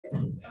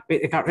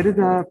Wait, it got rid of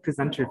the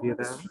presenter view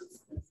though.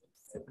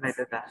 When I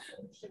did that.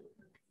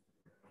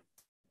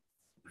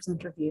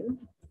 Presenter view?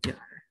 Yeah.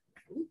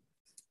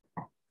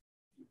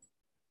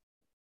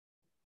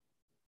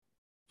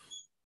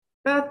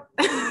 That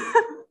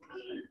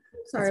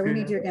Sorry, we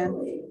need you again.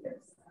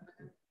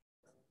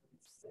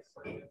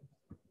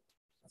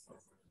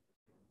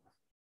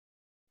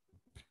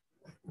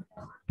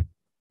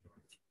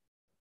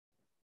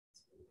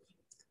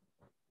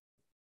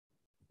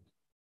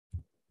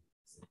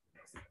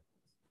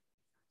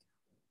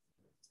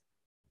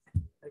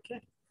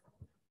 Okay.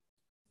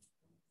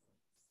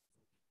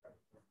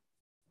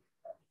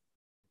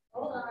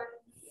 Hold on.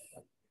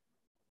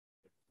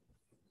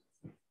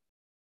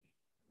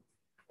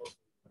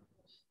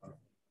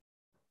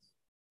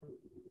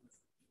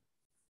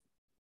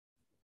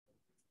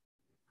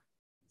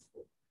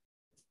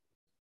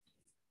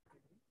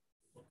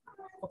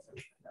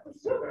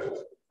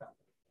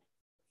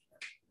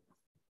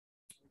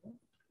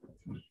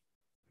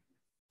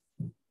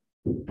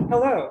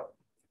 Hello,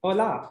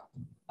 hola,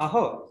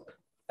 aho,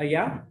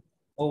 aya,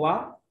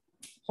 owa,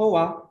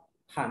 hoa,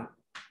 han.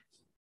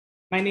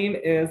 My name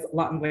is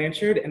Lawton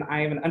Blanchard, and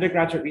I am an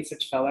undergraduate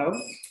research fellow,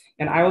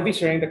 and I will be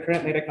sharing the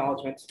current late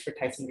acknowledgement for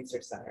Tyson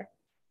Research Center.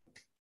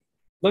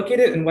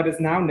 Located in what is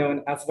now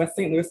known as West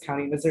St. Louis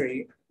County,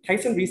 Missouri,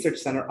 Tyson Research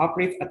Center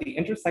operates at the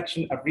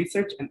intersection of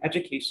research and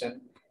education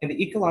in the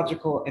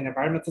ecological and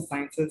environmental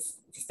sciences,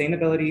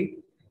 sustainability,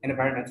 and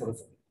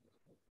environmentalism.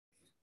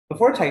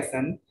 Before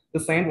Tyson,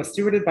 this land was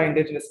stewarded by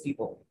Indigenous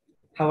people.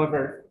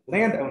 However,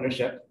 land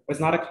ownership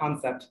was not a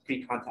concept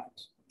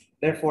pre-contact.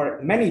 Therefore,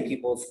 many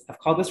peoples have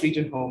called this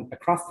region home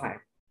across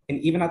time, and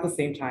even at the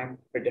same time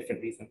for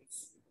different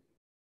reasons.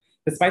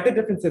 Despite the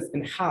differences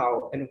in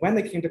how and when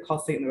they came to call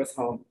St. Louis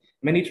home,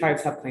 many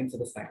tribes have claim to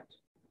this land.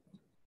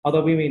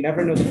 Although we may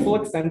never know the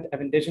full extent of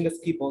Indigenous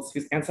peoples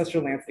whose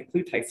ancestral lands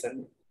include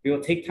Tyson, we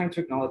will take time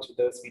to acknowledge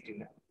those we do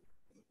know.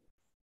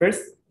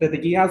 First, the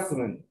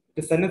Giyazumun,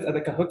 descendants of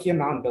the Cahokia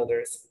mound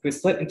builders, who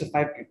split into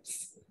 5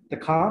 groups: the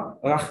Ka,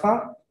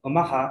 Rahpa,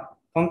 Omaha,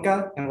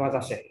 Ponca, and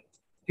Wazashe,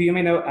 who you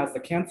may know as the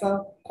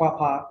Kansa,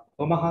 Quapa,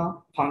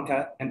 Omaha,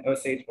 Ponca, and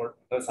Osage or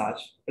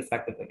Osage,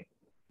 respectively.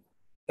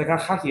 The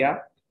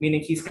Kahahia,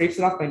 meaning he scrapes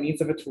it off by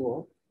means of a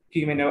tool, who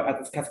you may know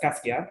as the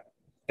Kaskaskia.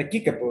 The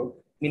Kikapu,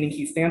 meaning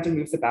he stands and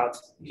moves about,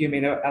 who you may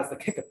know as the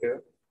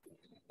Kikapu.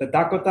 The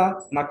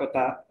Dakota,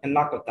 Nakota, and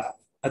Lakota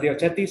are the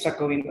Ocheti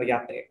Shakolin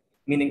Oyate,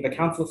 meaning the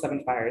Council of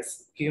 7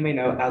 Fires, who you may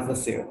know as the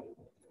Sioux.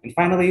 And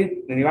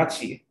finally, the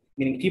Nuachi,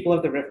 meaning people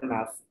of the river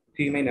mouth,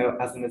 who you may know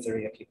as the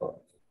Missouri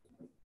people.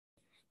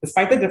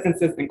 Despite the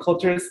differences in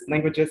cultures,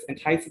 languages, and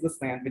ties to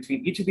this land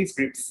between each of these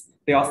groups,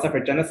 they all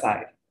suffered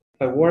genocide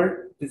by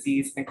war,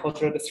 disease, and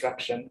cultural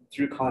destruction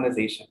through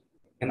colonization,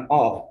 and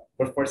all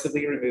were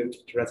forcibly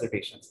removed to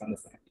reservations from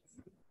this land.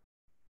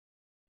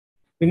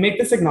 We make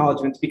this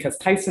acknowledgement because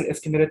Tyson is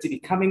committed to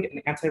becoming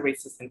an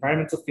anti-racist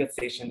environmental field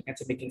station and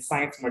to making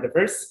science more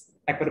diverse,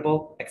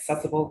 equitable,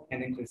 accessible,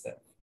 and inclusive.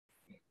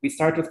 We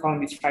start with calling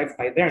these tribes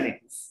by their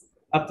names,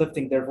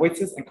 uplifting their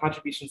voices and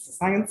contributions to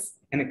science,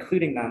 and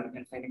including them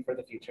in planning for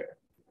the future.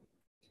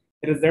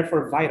 It is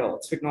therefore vital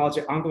to acknowledge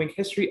the ongoing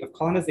history of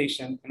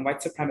colonization and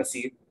white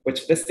supremacy,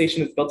 which this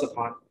station is built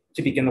upon,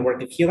 to begin the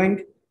work of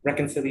healing,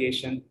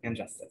 reconciliation, and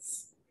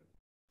justice.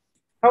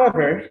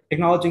 However,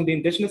 acknowledging the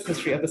Indigenous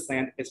history of this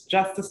land is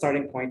just a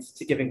starting point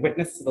to giving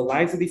witness to the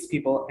lives of these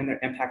people and their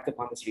impact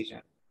upon this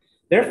region.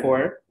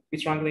 Therefore, we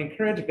strongly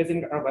encourage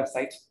visiting our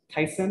website,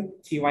 Tyson,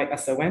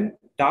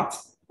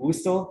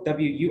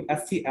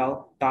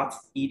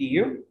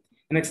 tyson.wustl.edu,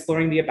 and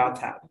exploring the About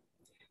tab.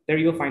 There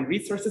you will find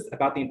resources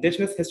about the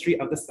Indigenous history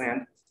of this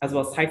land, as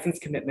well as Tyson's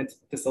commitment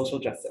to social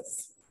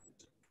justice.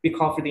 We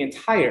call for the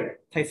entire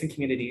Tyson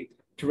community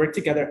to work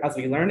together as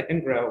we learn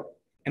and grow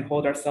and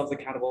hold ourselves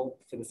accountable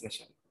for this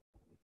mission.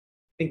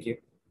 Thank you.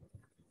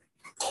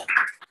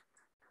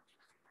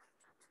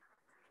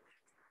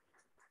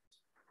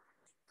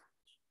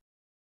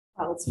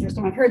 Well, it's the first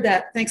time I've heard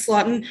that. Thanks,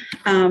 Lawton.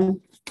 As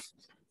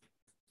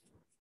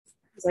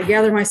I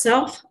gather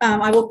myself,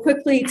 I will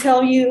quickly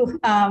tell you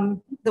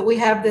that we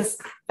have this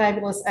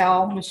fabulous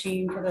OWL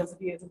machine for those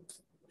of you who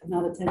have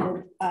not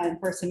attended in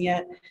person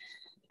yet.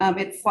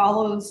 It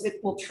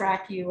will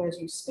track you as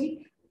you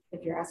speak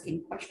if you're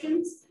asking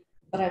questions,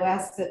 but I've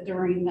asked that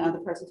during the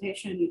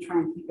presentation, you try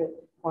and keep it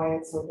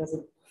quiet so it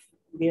doesn't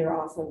veer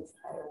off of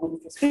our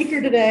wonderful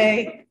speaker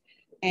today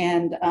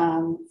and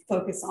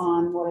focus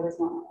on whatever's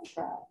going on in the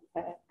crowd.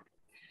 Okay?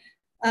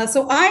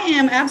 So I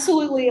am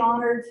absolutely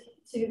honored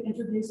to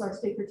introduce our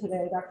speaker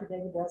today, Dr.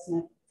 Daivd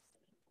Reznick,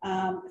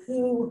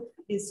 who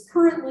is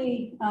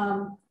currently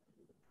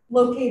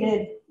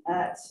located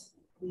at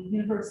the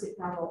University of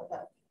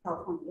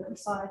California,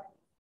 Riverside.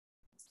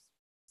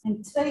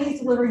 And today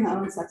he's delivering the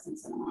Owen Sexton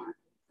seminar.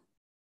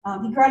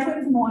 He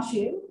graduated from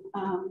WashU,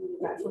 the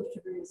bachelor's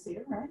degree is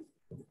here, right?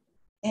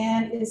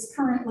 And is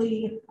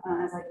currently,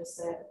 as I just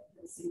said,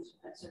 in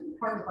the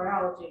Department of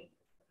Biology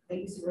at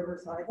UC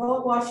Riverside. While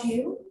at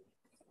WashU,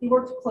 he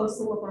worked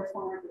closely with our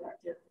former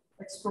director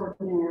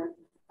extraordinaire,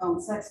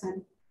 Owen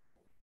Sexton,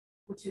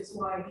 which is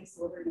why he's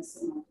delivering a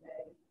similar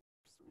today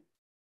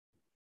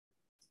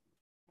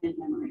in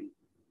memory.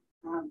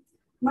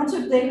 Much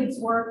of Daivd's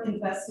work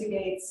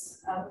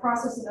investigates the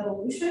process of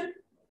evolution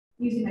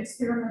using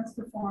experiments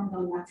performed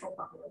on natural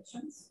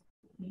populations.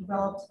 He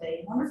developed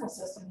a wonderful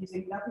system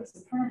using guppies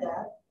in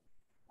Trinidad,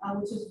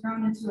 which has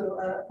grown into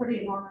a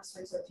pretty enormous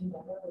research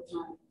endeavor, which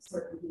I'm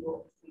certain we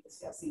will be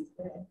discussing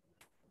today.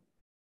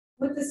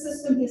 With the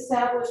system, he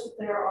established that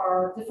there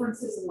are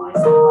differences in life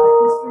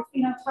history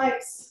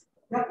phenotypes.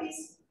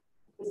 Guppies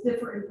is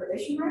differ in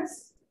predation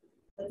risk,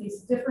 but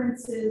these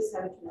differences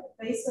have a genetic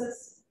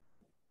basis,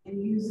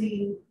 and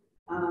using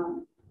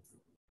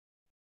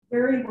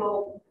very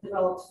well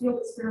developed field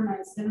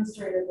experiments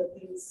demonstrated that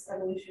these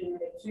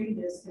evolutionary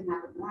changes can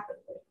happen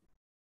rapidly,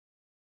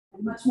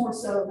 and much more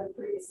so than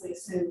previously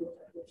assumed with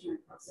evolutionary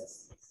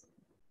processes.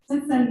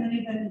 Since then, many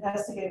of the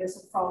investigators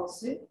have followed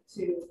suit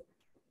to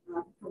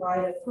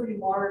provide a pretty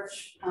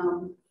large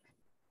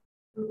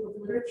group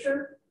of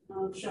literature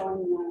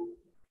showing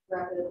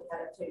rapid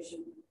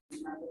adaptation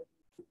and rapid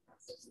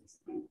processes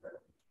can occur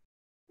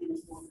in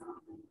this more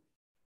common.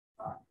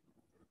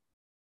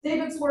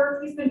 Daivd's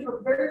work, he's been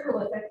very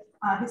prolific.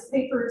 His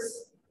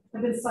papers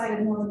have been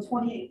cited more than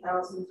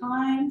 28,000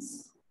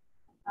 times.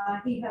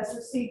 He has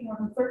received more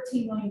than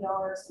 $13 million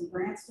in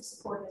grants to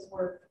support his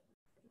work.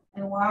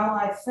 And while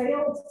I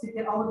failed to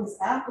get all of his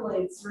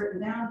accolades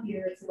written down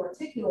here to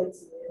articulate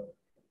to you,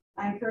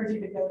 I encourage you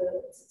to go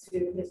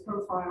to his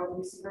profile and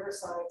you see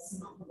Riverside,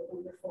 some of the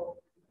wonderful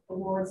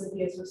awards that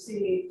he has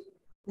received.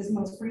 His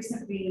most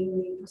recent being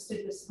the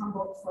prestigious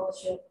Humboldt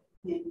Fellowship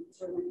in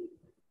Germany.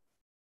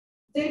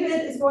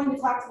 Daivd is going to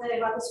talk today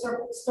about the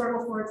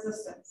struggle for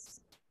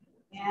existence.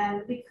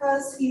 And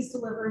because he's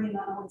delivering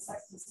the Owen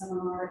Sexton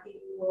seminar, he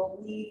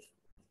will lead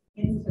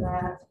into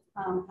that,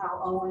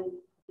 how Owen,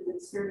 the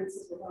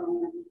experiences with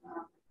Owen,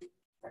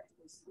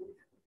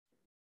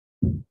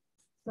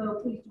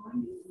 so please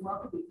join me in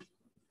welcoming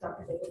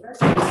Dr. Daivd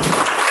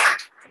Reznick.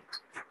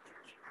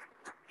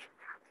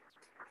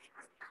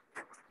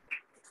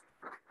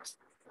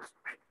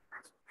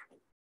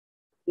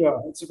 Yeah,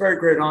 it's a very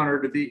great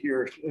honor to be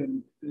here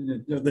in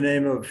the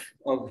name of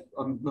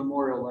a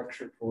memorial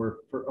lecture for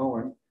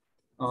Owen.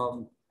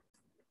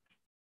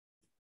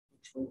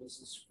 Which way does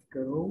this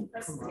go?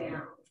 Press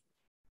down.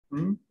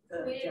 Hmm?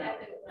 We didn't have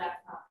the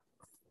laptop.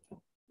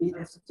 You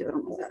have to do it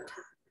on the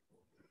laptop.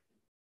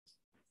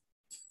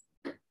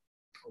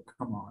 Oh,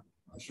 come on.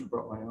 I should have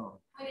brought my own.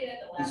 I did at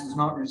the This laptop. is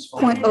not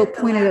responding.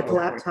 Point it at the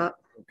laptop.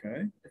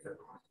 Okay.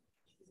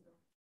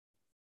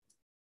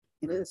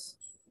 It is.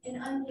 And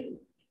undo.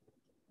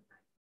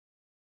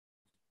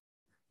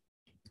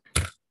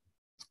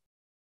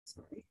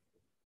 Sorry.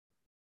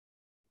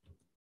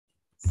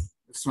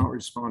 It's not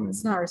responding.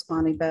 It's not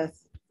responding, Beth.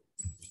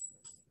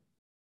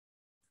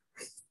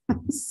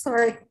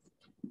 Sorry.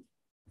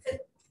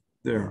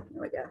 There.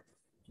 There we go.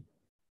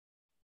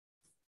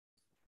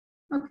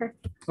 Okay.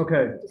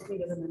 Okay.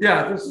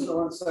 Yeah, this is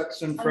Owen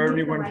Sexton for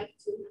everyone.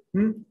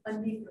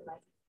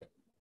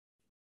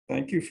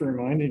 Thank you for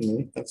reminding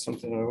me. That's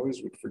something I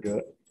always would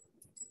forget.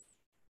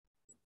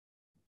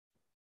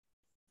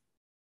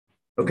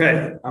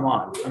 Okay, I'm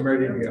on. I'm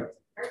ready to go.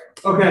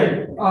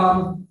 Okay.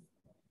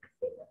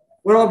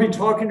 What I'll be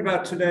talking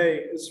about today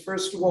is,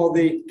 first of all,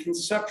 the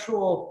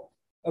conceptual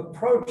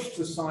approach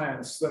to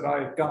science that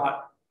I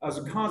got as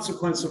a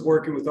consequence of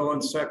working with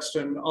Owen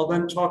Sexton. I'll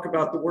then talk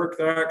about the work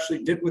that I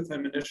actually did with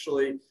him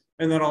initially,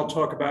 and then I'll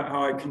talk about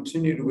how I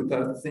continued with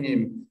that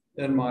theme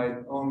in my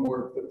own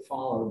work that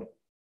followed.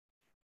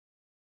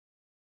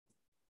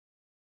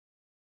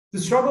 The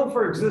struggle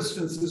for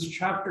existence is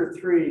chapter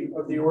 3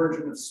 of The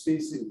Origin of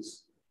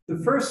Species. The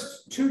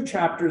first 2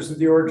 chapters of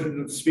The Origin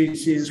of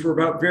Species were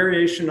about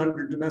variation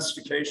under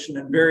domestication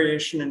and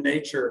variation in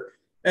nature.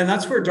 And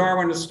that's where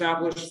Darwin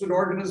established that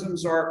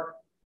organisms are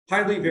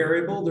highly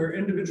variable, they're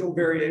individual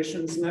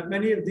variations, and that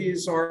many of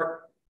these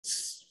are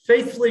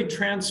faithfully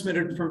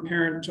transmitted from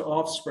parent to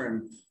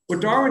offspring. What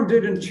Darwin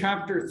did in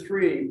chapter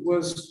 3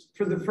 was,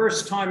 for the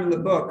first time in the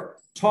book,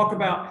 talk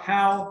about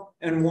how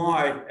and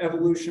why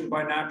evolution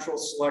by natural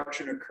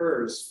selection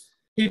occurs.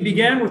 He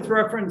began with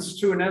reference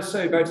to an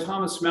essay by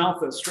Thomas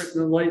Malthus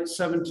written in the late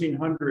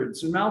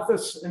 1700s. And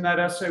Malthus in that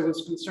essay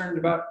was concerned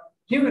about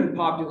human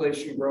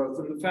population growth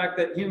and the fact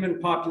that human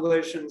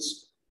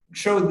populations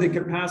showed the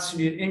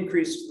capacity to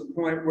increase to the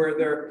point where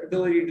their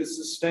ability to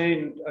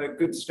sustain a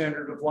good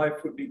standard of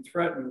life would be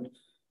threatened.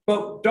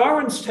 But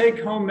Darwin's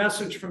take-home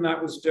message from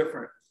that was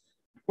different.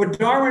 What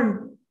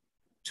Darwin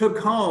took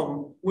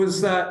home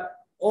was that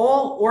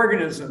all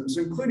organisms,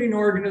 including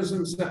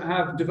organisms that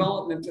have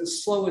development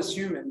as slow as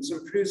humans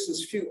and produce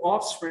as few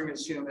offspring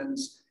as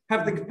humans,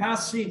 have the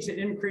capacity to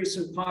increase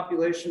in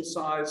population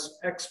size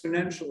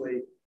exponentially,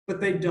 but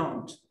they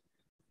don't.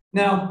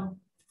 Now,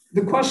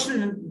 the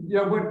question,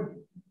 what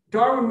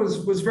Darwin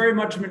was very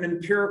much of an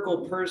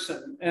empirical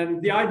person,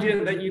 and the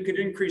idea that you could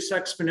increase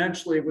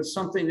exponentially was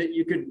something that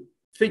you could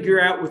figure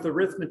out with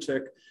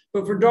arithmetic.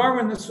 But for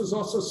Darwin, this was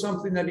also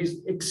something that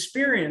he's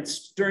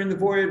experienced during the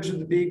voyage of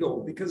the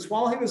Beagle, because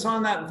while he was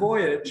on that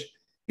voyage,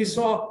 He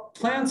saw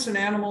plants and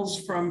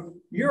animals from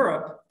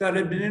Europe that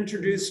had been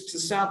introduced to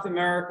South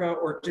America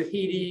or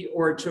Tahiti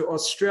or to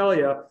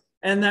Australia,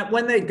 and that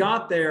when they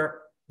got there,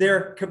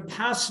 their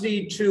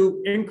capacity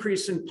to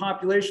increase in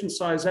population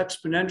size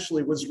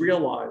exponentially was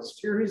realized.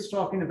 Here he's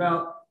talking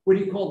about what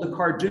he called the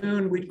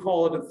cardoon, we'd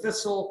call it a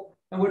thistle,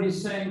 and what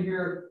he's saying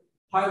here,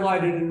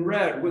 highlighted in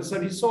red, was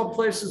that he saw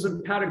places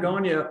in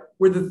Patagonia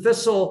where the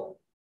thistle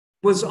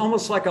was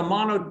almost like a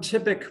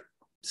monotypic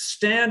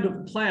stand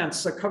of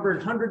plants that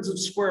covered hundreds of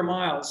square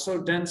miles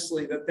so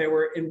densely that they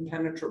were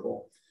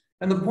impenetrable.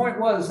 And the point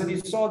was that he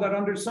saw that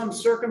under some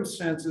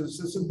circumstances,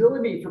 this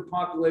ability for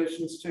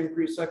populations to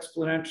increase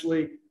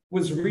exponentially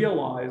was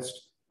realized.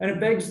 And it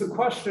begs the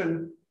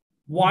question,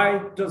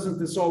 why doesn't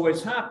this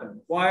always happen?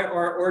 Why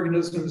are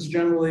organisms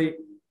generally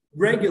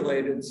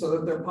regulated so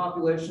that their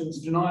populations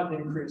do not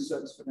increase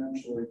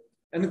exponentially?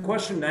 And the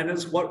question then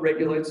is, what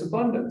regulates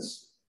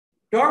abundance?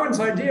 Darwin's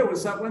idea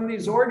was that when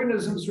these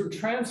organisms were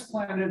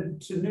transplanted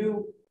to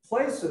new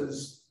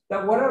places,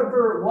 that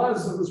whatever it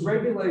was that was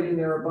regulating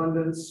their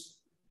abundance,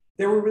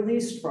 they were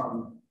released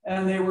from,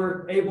 and they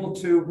were able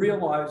to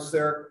realize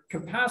their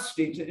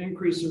capacity to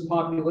increase in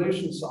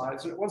population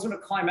size. And it wasn't a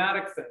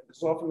climatic thing,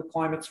 because often the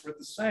climates were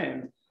the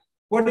same.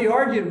 What he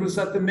argued was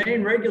that the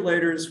main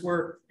regulators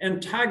were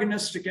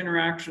antagonistic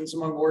interactions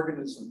among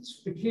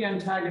organisms, the key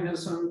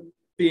antagonism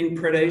being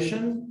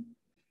predation,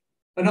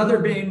 another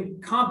being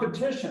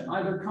competition,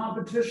 either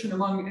competition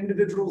among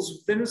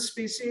individuals within a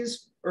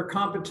species or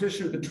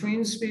competition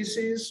between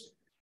species,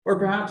 or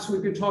perhaps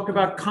we could talk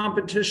about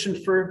competition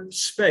for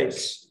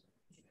space.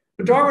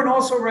 But Darwin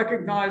also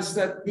recognized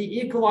that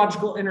the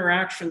ecological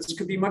interactions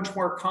could be much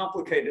more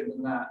complicated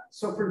than that.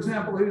 So for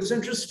example, he was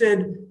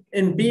interested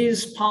in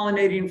bees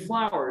pollinating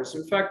flowers.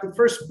 In fact, the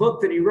first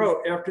book that he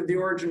wrote after The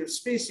Origin of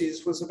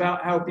Species was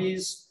about how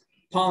bees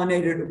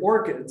pollinated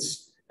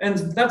orchids. And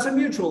that's a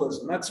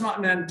mutualism. That's not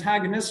an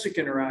antagonistic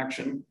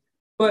interaction.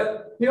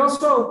 But he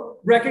also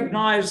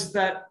recognized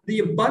that the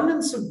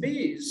abundance of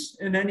bees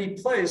in any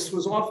place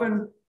was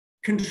often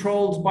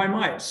controlled by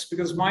mice,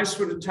 because mice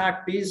would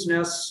attack bees'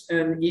 nests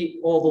and eat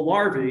all the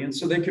larvae, and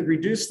so they could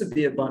reduce the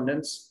bee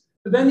abundance.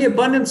 But then the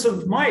abundance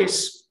of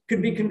mice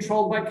could be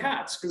controlled by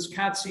cats, because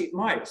cats eat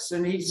mice.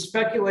 And he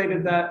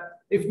speculated that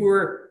if we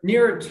were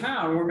near a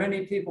town where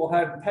many people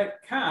had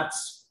pet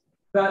cats,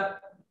 that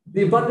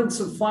the abundance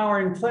of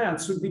flowering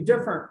plants would be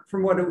different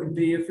from what it would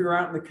be if you were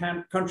out in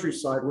the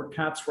countryside where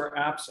cats were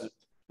absent.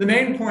 The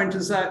main point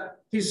is that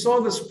he saw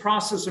this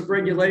process of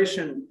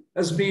regulation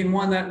as being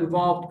one that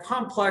involved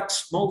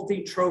complex,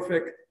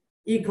 multi-trophic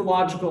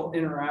ecological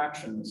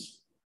interactions.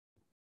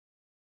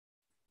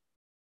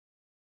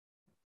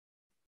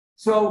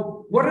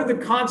 So what are the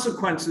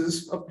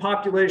consequences of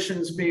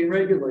populations being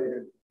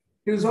regulated?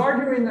 He was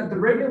arguing that the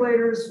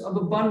regulators of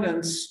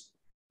abundance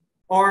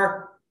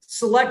are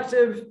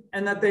selective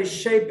and that they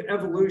shape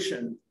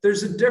evolution.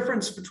 There's a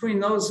difference between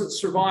those that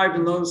survive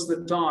and those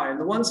that die. And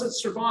the ones that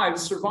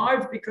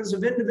survive because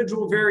of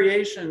individual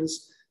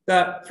variations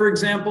that, for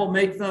example,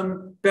 make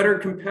them better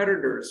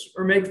competitors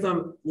or make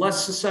them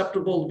less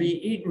susceptible to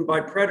be eaten by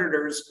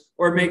predators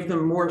or make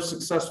them more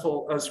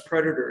successful as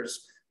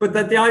predators. But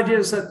that the idea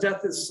is that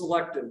death is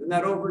selective and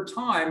that over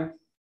time,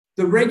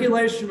 the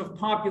regulation of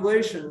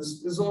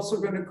populations is also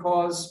going to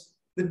cause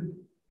the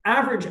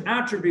average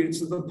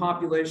attributes of the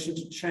population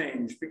to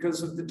change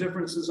because of the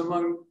differences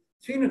among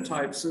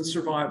phenotypes in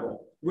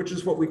survival, which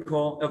is what we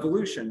call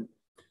evolution.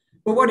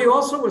 But what he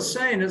also was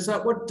saying is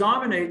that what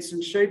dominates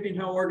in shaping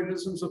how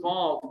organisms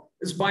evolve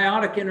is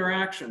biotic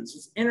interactions.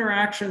 It's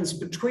interactions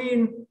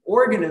between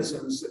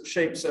organisms that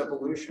shapes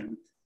evolution.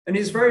 And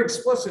he's very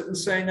explicit in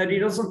saying that he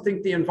doesn't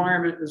think the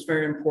environment is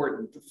very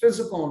important. The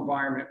physical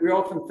environment, we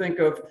often think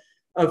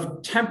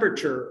of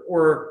temperature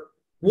or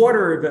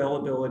water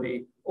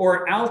availability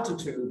or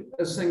altitude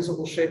as things that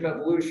will shape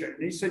evolution.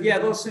 And he said, yeah,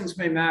 those things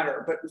may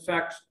matter, but in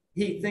fact,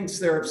 he thinks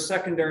they're of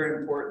secondary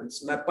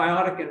importance and that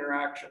biotic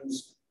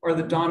interactions are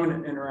the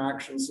dominant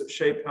interactions that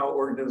shape how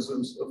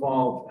organisms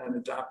evolve and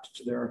adapt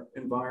to their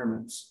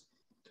environments.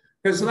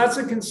 Okay, so that's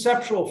a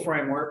conceptual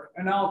framework,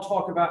 and now I'll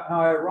talk about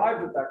how I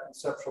arrived at that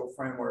conceptual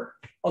framework.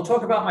 I'll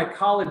talk about my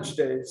college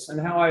days and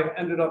how I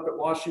ended up at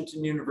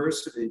Washington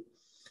University.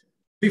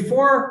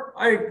 Before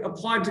I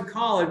applied to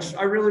college,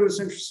 I really was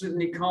interested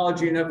in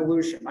ecology and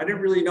evolution. I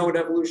didn't really know what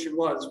evolution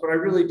was, but I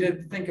really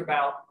did think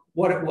about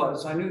what it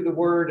was. I knew the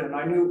word and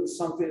I knew it was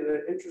something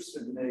that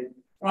interested me.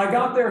 And I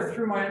got there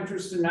through my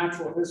interest in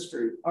natural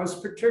history. I was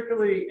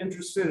particularly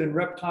interested in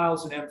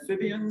reptiles and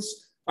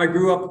amphibians. I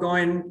grew up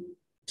going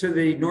to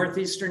the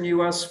northeastern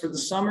US for the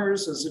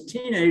summers. As a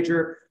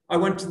teenager, I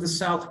went to the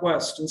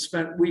Southwest and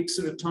spent weeks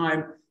at a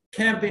time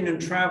camping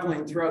and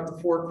traveling throughout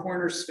the four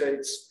corner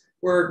states,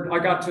 where I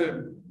got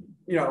to,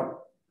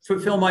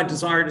 fulfill my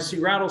desire to see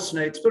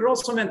rattlesnakes, but it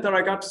also meant that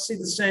I got to see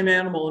the same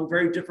animal in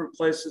very different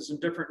places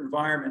and different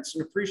environments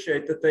and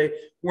appreciate that they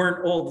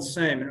weren't all the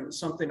same. And it was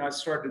something I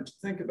started to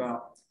think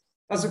about.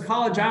 As a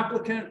college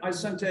applicant, I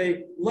sent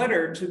a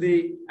letter to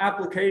the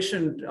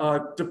application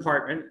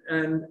department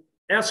and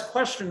ask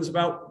questions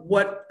about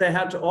what they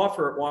had to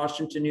offer at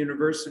Washington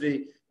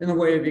University in the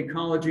way of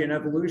ecology and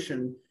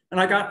evolution. And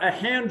I got a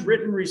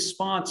handwritten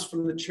response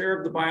from the chair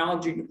of the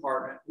biology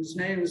department, whose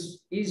name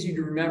is easy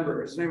to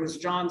remember. His name was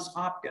Johns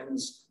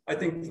Hopkins, I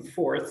think the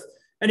fourth.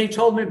 And he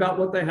told me about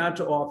what they had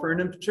to offer. And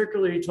in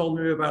particular, he told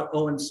me about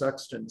Owen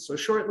Sexton. So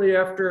shortly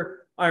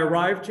after I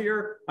arrived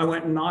here, I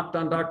went and knocked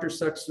on Dr.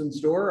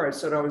 Sexton's door. I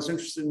said I was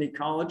interested in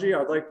ecology.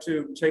 I'd like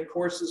to take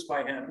courses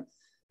by him.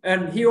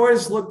 And he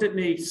always looked at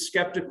me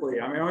skeptically.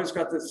 I mean, I always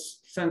got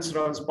this sense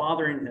that I was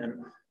bothering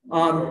him.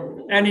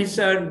 And he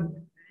said,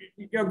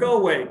 you know, go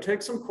away,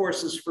 take some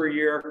courses for a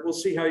year. We'll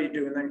see how you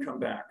do and then come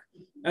back.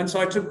 And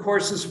so I took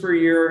courses for a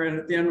year. And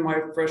at the end of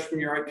my freshman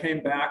year, I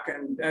came back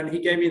and he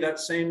gave me that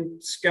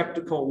same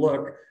skeptical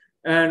look.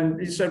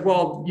 And he said,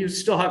 well, you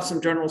still have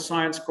some general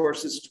science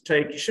courses to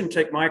take. You shouldn't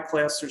take my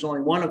class. There's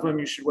only one of them.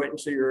 You should wait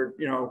until you're,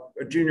 you know,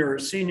 a junior or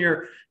a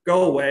senior.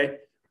 Go away.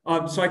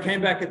 So I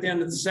came back at the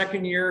end of the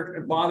second year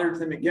and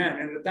bothered him again.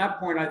 And at that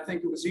point, I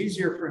think it was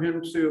easier for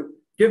him to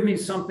give me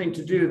something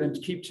to do than to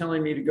keep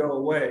telling me to go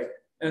away.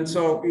 And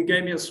so he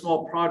gave me a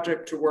small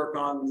project to work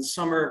on the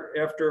summer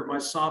after my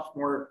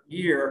sophomore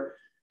year.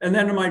 And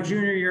then in my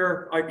junior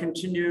year, I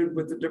continued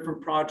with a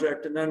different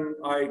project. And then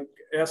I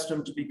asked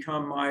him to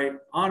become my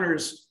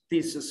honors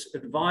thesis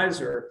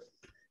advisor.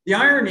 The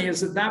irony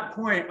is at that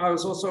point, I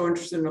was also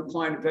interested in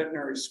applying to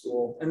veterinary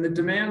school. And the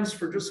demands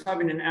for just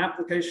having an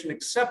application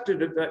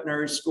accepted at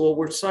veterinary school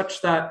were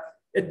such that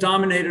it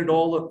dominated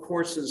all the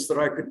courses that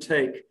I could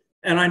take.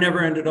 And I never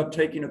ended up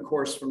taking a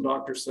course from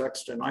Dr.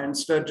 Sexton. I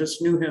instead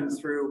just knew him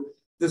through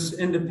this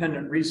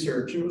independent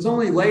research. And it was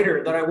only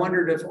later that I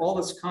wondered if all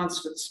this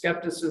constant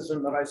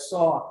skepticism that I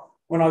saw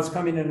when I was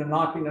coming in and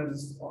knocking at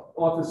his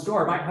office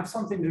door might have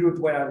something to do with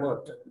the way I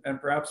looked. And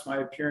perhaps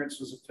my appearance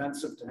was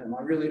offensive to him.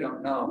 I really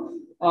don't know.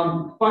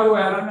 By the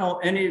way, I don't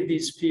know any of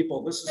these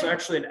people. This is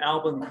actually an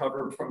album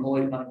cover from the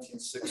late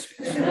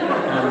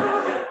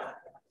 1960s.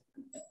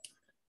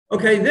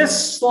 Okay,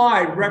 this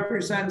slide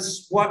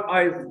represents what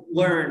I've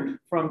learned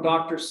from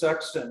Dr.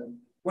 Sexton.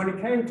 When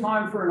it came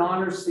time for an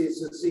honors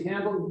thesis, he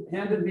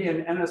handed me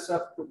an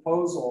NSF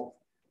proposal.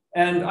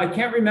 And I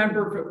can't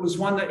remember if it was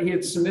one that he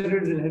had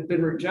submitted and had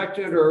been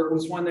rejected, or it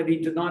was one that he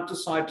did not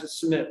decide to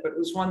submit, but it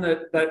was one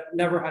that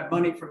never had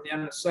money from the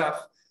NSF.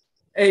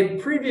 A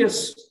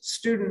previous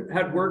student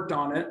had worked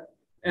on it,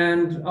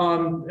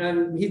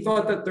 and he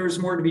thought that there's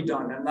more to be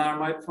done and that I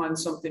might find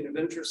something of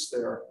interest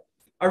there.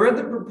 I read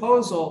the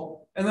proposal,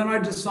 and then I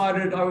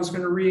decided I was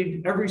going to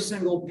read every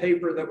single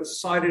paper that was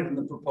cited in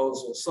the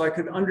proposal so I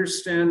could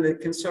understand the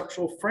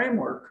conceptual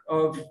framework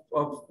of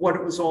what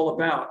it was all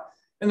about.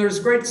 And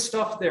there's great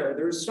stuff there.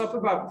 There's stuff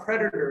about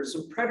predators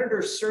and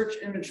predator search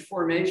image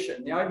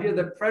formation. The idea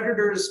that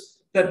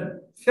predators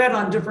that fed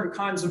on different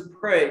kinds of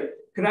prey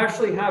could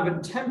actually have a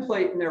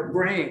template in their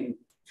brain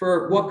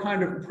for what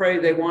kind of prey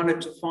they wanted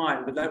to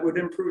find, but that would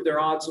improve their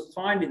odds of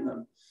finding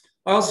them.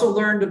 I also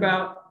learned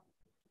about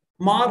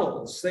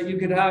models that you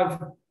could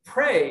have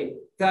prey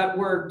that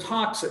were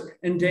toxic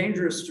and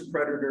dangerous to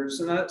predators,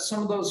 and that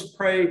some of those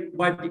prey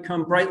might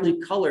become brightly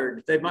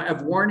colored. They might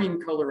have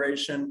warning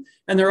coloration,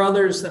 and there are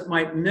others that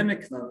might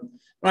mimic them.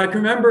 But I can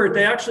remember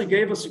they actually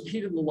gave us a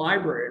key to the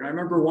library, and I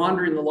remember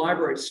wandering the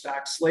library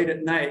stacks late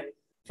at night,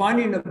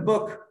 finding a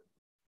book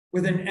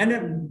with an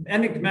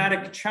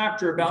enigmatic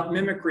chapter about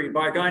mimicry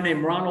by a guy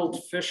named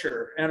Ronald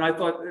Fisher. And I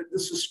thought,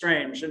 this is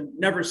strange, and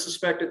never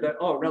suspected that,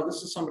 oh, no,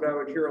 this is somebody I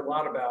would hear a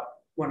lot about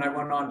when I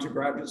went on to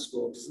graduate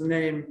school, because the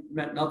name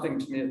meant nothing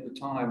to me at the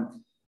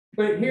time.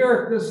 But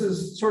here, this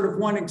is sort of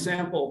one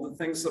example of the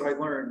things that I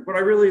learned. What I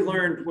really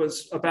learned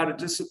was about a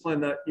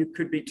discipline that you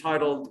could be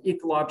titled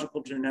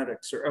ecological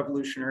genetics or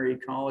evolutionary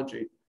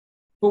ecology.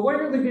 But what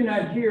you're looking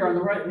at here on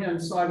the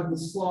right-hand side of the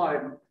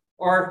slide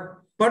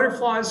are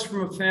butterflies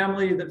from a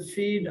family that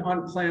feed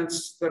on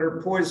plants that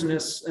are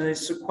poisonous, and they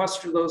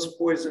sequester those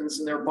poisons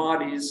in their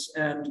bodies,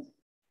 and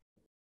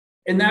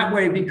in that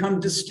way become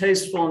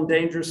distasteful and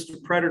dangerous to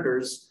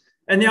predators.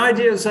 And the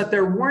idea is that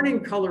their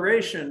warning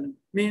coloration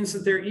means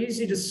that they're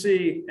easy to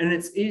see, and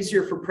it's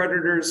easier for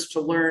predators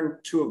to learn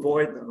to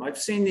avoid them. I've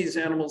seen these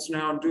animals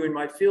now doing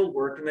my field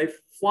work, and they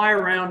fly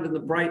around in the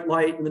bright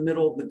light in the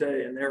middle of the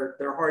day, and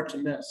they're hard to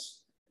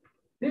miss.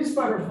 These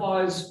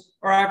butterflies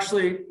are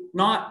actually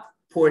not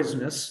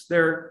poisonous.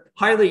 They're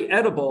highly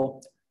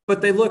edible, but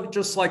they look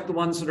just like the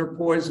ones that are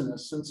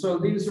poisonous. And so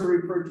these are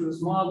referred to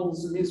as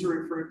models, and these are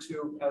referred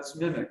to as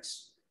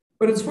mimics.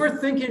 But it's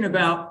worth thinking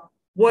about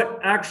what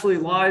actually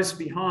lies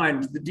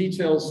behind the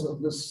details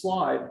of this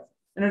slide.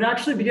 And it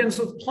actually begins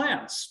with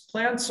plants.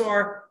 Plants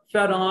are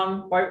fed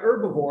on by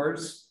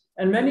herbivores,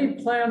 and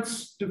many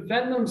plants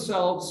defend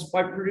themselves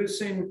by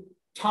producing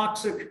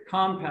toxic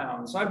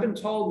compounds. I've been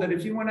told that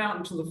if you went out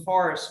into the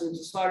forest and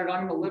decided,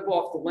 I'm going to live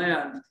off the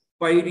land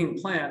by eating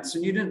plants,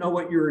 and you didn't know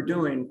what you were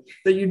doing,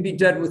 that you'd be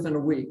dead within a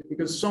week,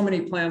 because so many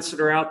plants that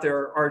are out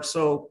there are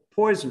so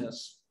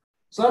poisonous.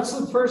 So that's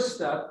the first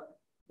step.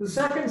 The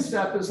second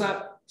step is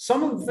that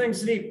some of the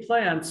things that eat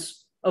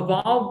plants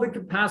evolve the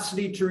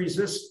capacity to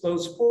resist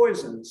those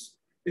poisons.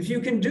 if you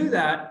can do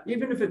that,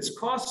 even if it's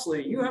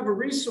costly, you have a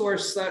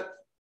resource that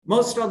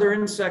most other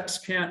insects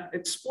can't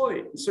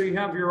exploit. So you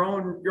have your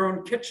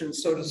own kitchen,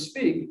 so to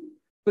speak.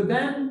 But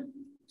then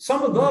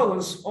some of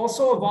those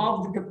also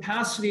evolved the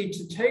capacity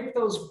to take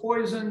those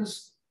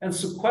poisons and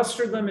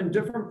sequester them in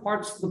different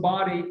parts of the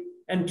body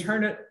and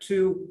turn it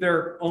to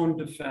their own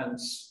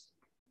defense.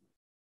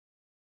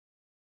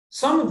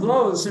 Some of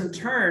those in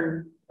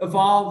turn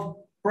evolve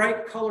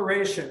bright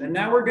coloration. And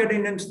now we're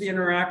getting into the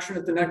interaction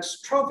at the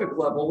next trophic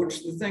level, which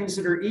are the things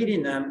that are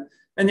eating them.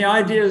 And the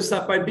idea is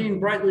that by being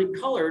brightly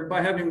colored,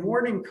 by having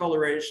warning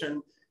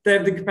coloration, they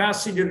have the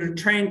capacity to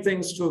train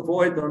things to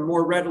avoid them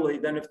more readily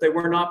than if they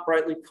were not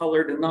brightly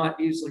colored and not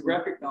easily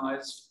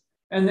recognized.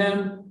 And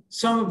then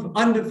some of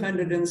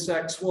undefended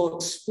insects will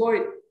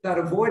exploit that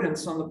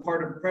avoidance on the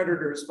part of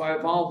predators by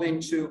evolving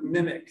to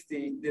mimic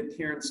the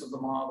appearance of the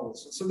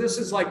models. And so this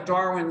is like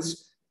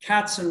Darwin's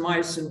cats and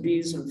mice and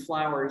bees and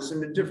flowers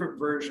in a different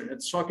version.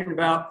 It's talking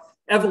about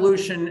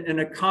evolution in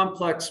a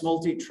complex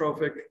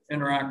multi-trophic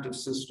interactive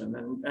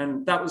system.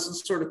 And that was the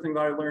sort of thing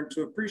that I learned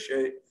to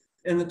appreciate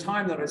in the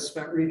time that I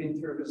spent reading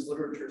through his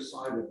literature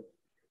cited.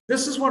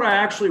 This is what I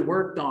actually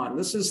worked on.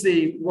 This is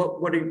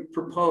what he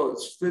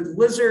proposed. The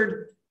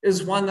lizard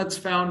is one that's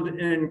found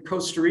in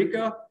Costa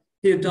Rica.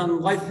 He had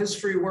done life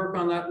history work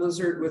on that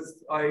lizard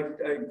with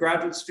a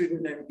graduate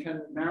student named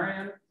Ken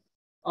Marion.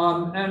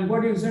 And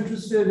what he was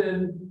interested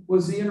in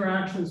was the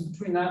interactions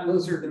between that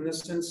lizard and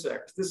this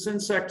insect. This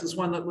insect is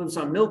one that lives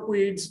on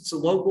milkweeds. It's a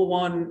local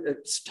one.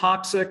 It's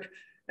toxic.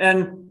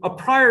 And a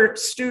prior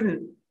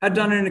student had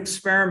done an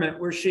experiment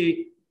where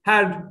she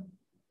had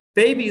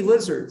baby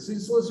lizards.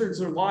 These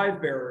lizards are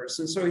live bearers.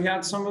 And so he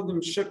had some of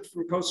them shipped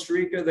from Costa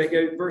Rica. They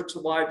gave birth to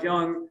live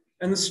young.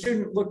 And the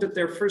student looked at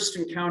their first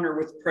encounter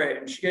with prey.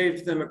 And she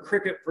gave them a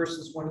cricket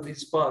versus one of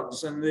these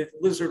bugs. And the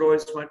lizard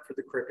always went for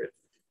the cricket.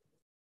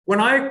 When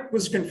I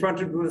was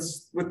confronted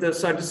with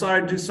this, I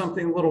decided to do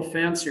something a little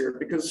fancier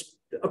because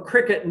a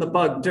cricket and the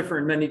bug differ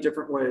in many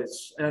different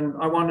ways. And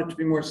I wanted to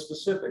be more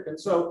specific. And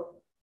so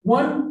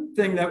one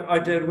thing that I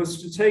did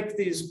was to take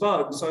these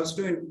bugs. I was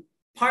doing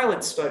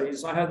pilot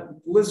studies. I had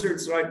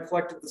lizards that I'd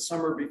collected the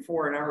summer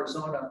before in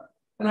Arizona.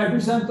 And I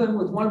present them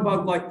with one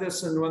bug like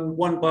this and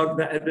one bug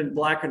that had been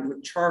blackened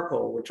with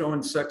charcoal, which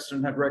Owen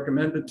Sexton had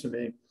recommended to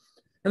me.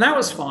 And that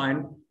was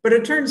fine. But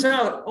it turns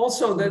out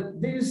also that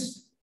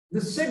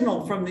the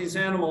signal from these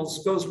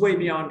animals goes way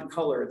beyond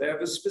color. They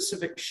have a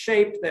specific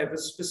shape, they have a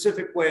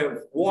specific way of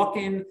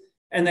walking,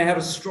 and they have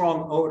a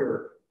strong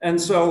odor. And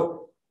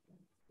so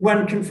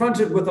when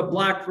confronted with a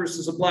black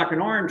versus a black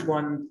and orange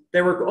one,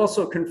 they were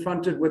also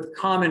confronted with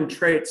common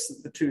traits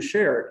that the two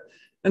shared.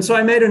 And so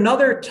I made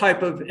another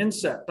type of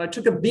insect. I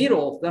took a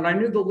beetle that I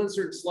knew the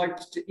lizards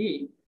liked to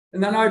eat,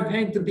 and then I would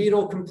paint the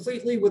beetle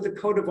completely with a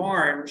coat of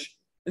orange,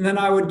 and then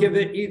I would give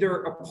it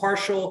either a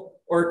partial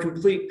or a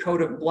complete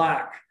coat of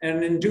black.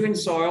 And in doing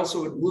so, I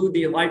also would glue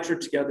the elytra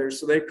together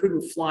so they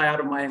couldn't fly out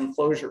of my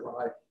enclosure,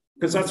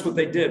 because that's what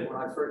they did when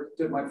I first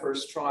did my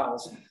first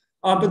trials.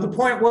 But the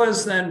point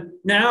was then,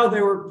 now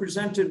they were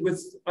presented with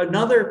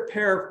another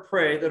pair of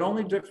prey that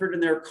only differed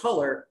in their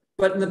color,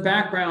 but in the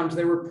background,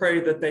 they were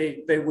prey that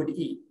they would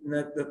eat, and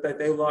that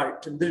they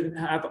liked, and didn't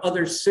have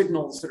other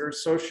signals that are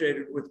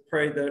associated with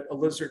prey that a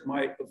lizard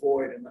might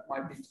avoid and that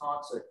might be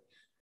toxic.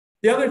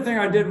 The other thing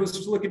I did was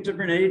to look at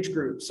different age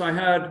groups. I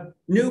had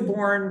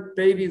newborn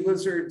baby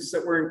lizards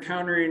that were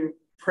encountering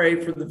prey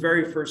for the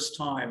very first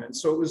time. And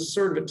so it was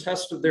sort of a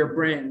test of their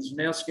brains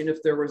and asking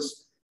if there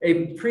was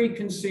a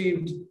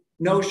preconceived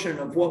notion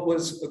of what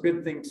was a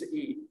good thing to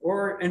eat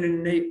or an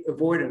innate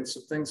avoidance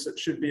of things that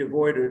should be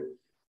avoided.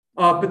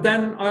 But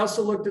then I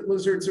also looked at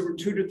lizards that were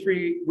 2 to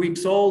 3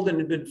 weeks old and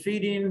had been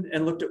feeding,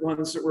 and looked at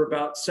ones that were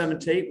about 7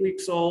 to 8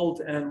 weeks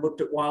old, and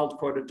looked at wild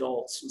caught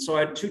adults. And so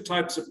I had 2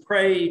 types of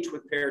prey, each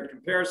with paired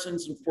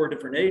comparisons in 4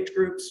 different age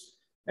groups.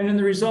 And in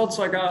the results,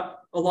 I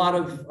got a lot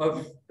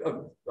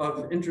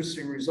of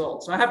interesting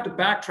results. I have to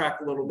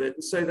backtrack a little bit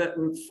and say that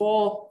in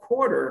fall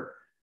quarter,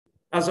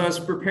 as I was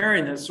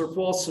preparing this, or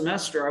fall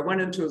semester, I went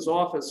into his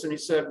office and he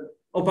said,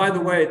 "Oh, by the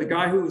way, the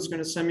guy who was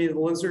going to send me the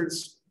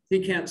lizards,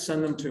 he can't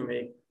send them to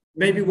me.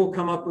 Maybe we'll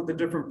come up with a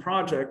different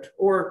project,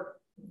 or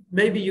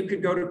maybe you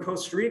could go to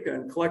Costa Rica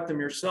and collect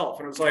them yourself."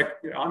 And I was like,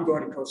 I'm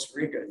going to Costa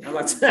Rica.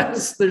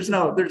 There's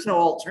no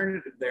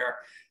alternative there.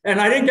 And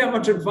I didn't get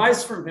much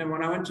advice from him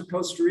when I went to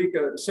Costa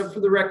Rica, except for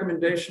the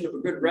recommendation of a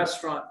good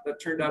restaurant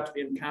that turned out to be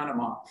in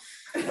Panama.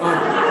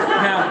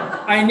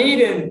 Now, I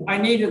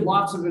needed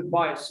lots of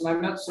advice, and I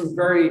met some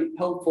very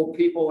helpful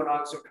people when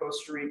I was in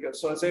Costa Rica.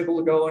 So I was able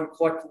to go and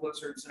collect the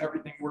lizards, and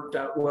everything worked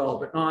out well,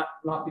 but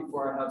not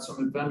before I had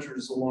some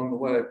adventures along the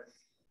way.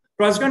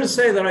 But I was going to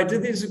say that I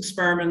did these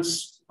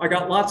experiments. I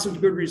got lots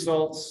of good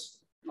results,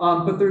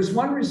 but there's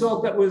one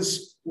result that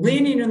was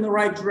leaning in the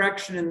right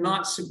direction and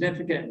not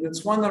significant.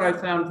 It's one that I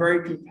found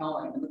very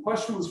compelling. And the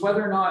question was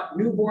whether or not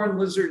newborn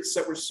lizards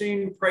that were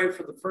seeing prey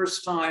for the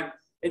first time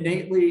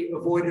innately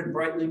avoided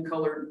brightly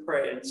colored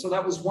prey. And so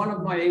that was one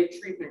of my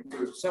 8 treatment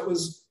groups. That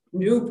was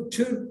new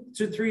 2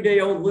 to 3 day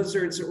old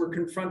lizards that were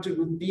confronted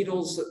with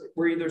beetles that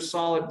were either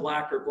solid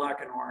black or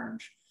black and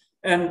orange.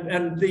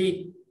 And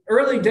the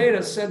early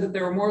data said that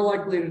they were more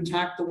likely to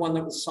attack the one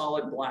that was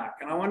solid black.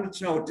 And I wanted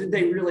to know, did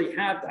they really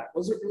have that?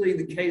 Was it really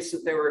the case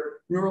that they were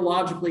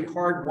neurologically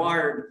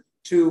hardwired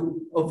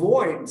to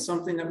avoid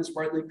something that was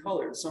brightly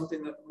colored,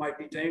 something that might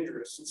be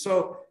dangerous? And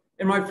so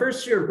in my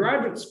first year of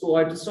graduate school,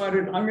 I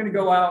decided I'm going to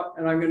go out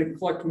and I'm going to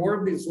collect more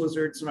of these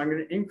lizards, and I'm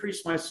going to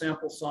increase my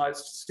sample size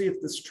to see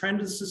if this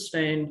trend is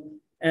sustained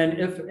and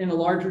if in a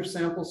larger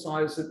sample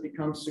size it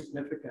becomes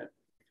significant.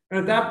 And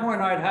at that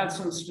point, I'd had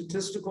some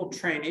statistical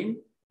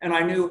training, and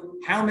I knew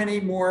how many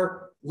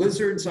more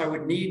lizards I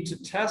would need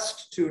to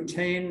test to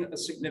attain a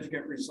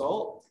significant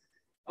result.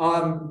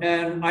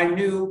 And I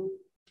knew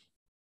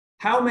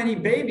how many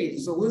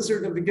babies a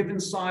lizard of a given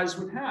size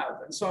would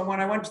have. And so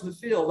when I went to the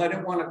field, I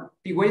didn't want to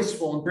be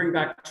wasteful and bring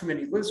back too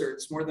many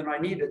lizards, more than I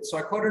needed. So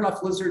I caught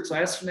enough lizards.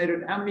 I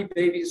estimated how many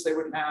babies they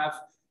would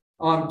have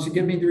to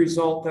give me the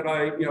result that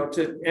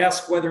to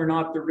ask whether or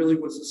not there really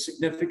was a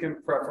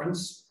significant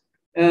preference.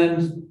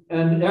 And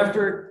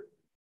after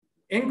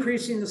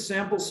increasing the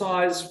sample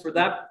size for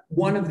that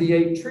one of the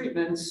 8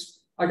 treatments,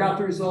 I got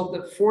the result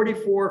that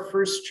 44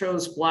 first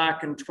chose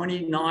black and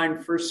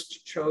 29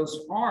 first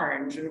chose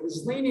orange. And it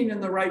was leaning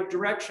in the right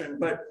direction,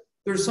 but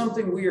there's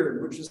something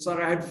weird, which is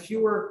that I had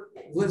fewer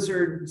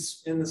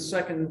lizards in the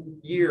second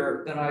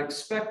year than I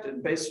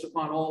expected based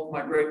upon all of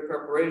my great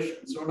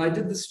preparation. So when I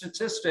did the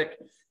statistic,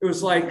 it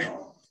was like,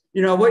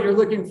 what you're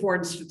looking for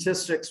in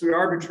statistics, we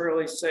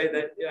arbitrarily say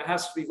that it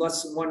has to be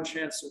less than 1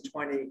 chance in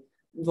 20,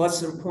 less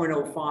than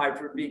 0.05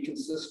 to be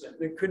consistent.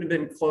 It could have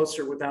been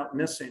closer without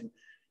missing.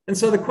 And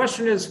so the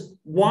question is,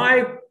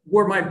 why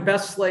were my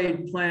best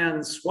laid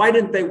plans, why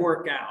didn't they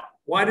work out?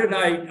 Why did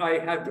I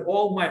had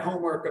all my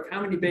homework of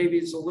how many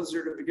babies a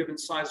lizard of a given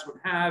size would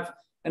have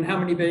and how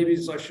many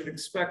babies I should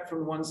expect from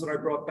the ones that I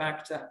brought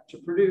back to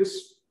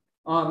produce?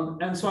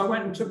 And so I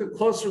went and took a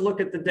closer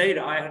look at the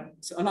data. I had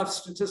enough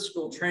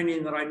statistical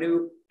training that I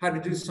knew how to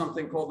do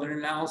something called an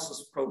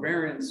analysis of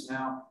covariance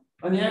now.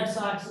 On the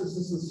x-axis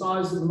is the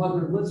size of the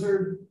mother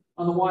lizard.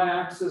 On the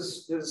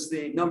y-axis is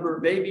the number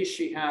of babies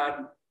she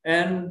had.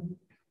 And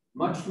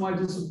much to my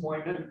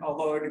disappointment,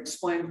 although it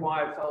explained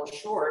why I fell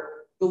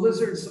short, the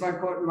lizards that I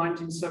caught in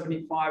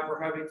 1975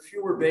 were having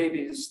fewer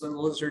babies than the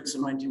lizards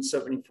in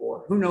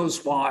 1974. Who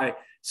knows why?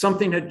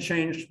 Something had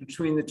changed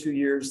between the 2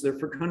 years. Their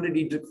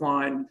fecundity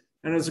declined.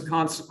 And as a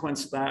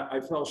consequence of that,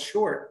 I fell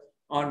short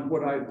on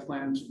what I had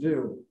planned to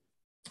do.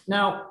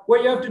 Now,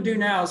 what you have to do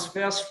now is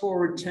fast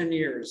forward 10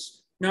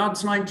 years. Now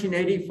it's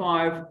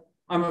 1985.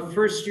 I'm a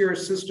first-year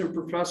assistant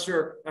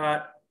professor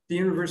at the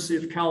University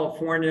of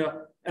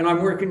California, and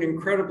I'm working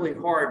incredibly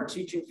hard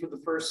teaching for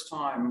the first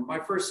time. My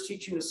first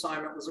teaching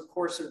assignment was a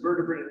course in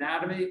vertebrate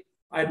anatomy.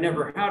 I had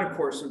never had a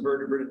course in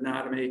vertebrate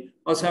anatomy.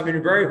 I was having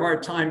a very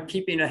hard time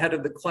keeping ahead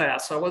of the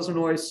class. I wasn't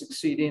always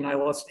succeeding. I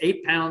lost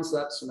 8 pounds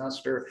that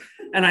semester.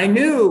 And I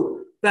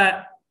knew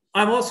that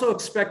I'm also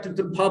expected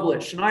to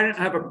publish, and I didn't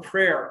have a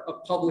prayer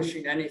of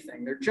publishing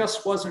anything. There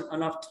just wasn't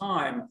enough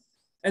time.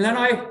 And then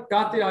I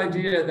got the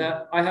idea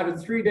that I had a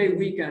 3-day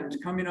weekend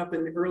coming up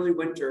in the early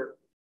winter.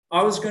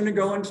 I was going to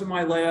go into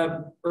my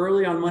lab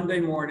early on Monday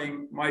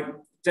morning, my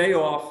day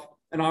off,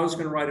 and I was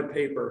going to write a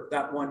paper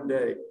that one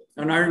day.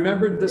 And I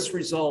remembered this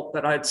result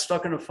that I had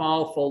stuck in a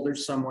file folder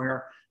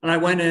somewhere. And I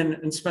went in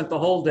and spent the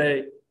whole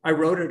day. I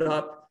wrote it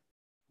up.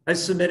 I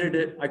submitted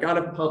it. I got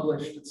it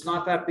published. It's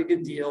not that big a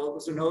deal. It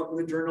was a note in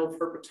the Journal of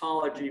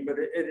Herpetology, but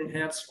it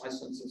enhanced my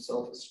sense of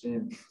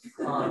self-esteem.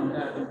 And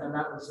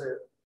that was it.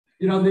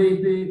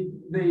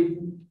 The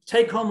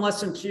take-home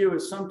lesson to you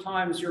is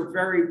sometimes your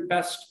very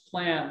best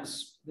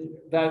plans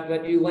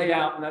that you lay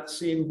out and that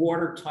seem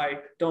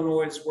watertight don't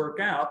always work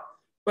out.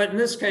 But in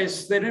this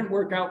case, they didn't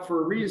work out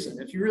for a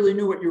reason. If you really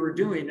knew what you were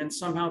doing and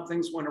somehow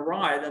things went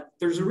awry, that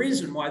there's a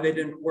reason why they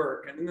didn't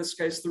work. And in this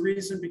case, the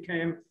reason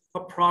became a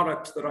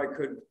product that I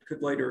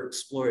could later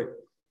exploit.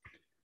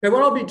 Okay,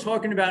 what I'll be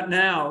talking about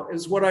now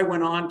is what I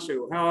went on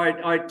to, how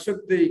I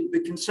took the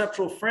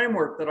conceptual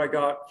framework that I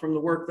got from the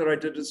work that I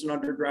did as an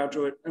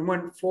undergraduate and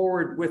went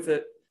forward with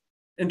it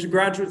into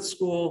graduate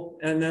school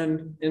and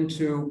then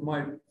into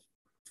my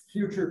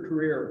future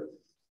career.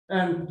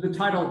 And the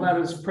title of that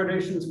is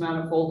Predation's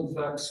Manifold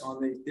Effects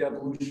on the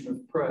Evolution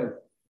of Prey.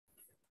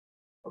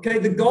 Okay,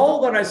 the goal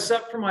that I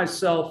set for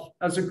myself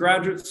as a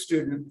graduate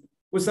student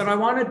was that I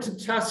wanted to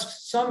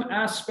test some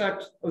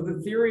aspect of the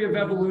theory of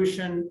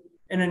evolution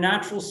in a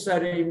natural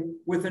setting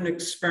with an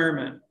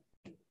experiment.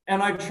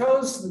 And I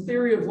chose the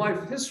theory of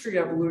life history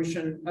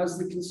evolution as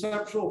the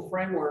conceptual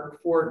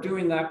framework for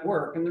doing that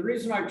work. And the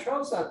reason I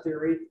chose that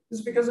theory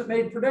is because it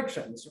made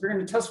predictions. If you're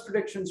going to test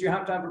predictions, you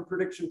have to have a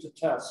prediction to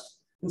test.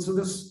 And so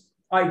this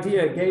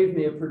idea gave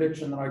me a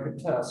prediction that I could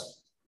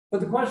test.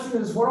 But the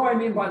question is, what do I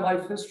mean by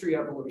life history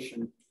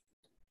evolution?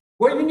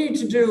 What you need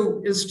to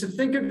do is to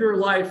think of your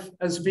life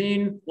as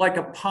being like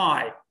a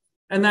pie.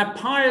 And that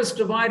pie is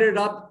divided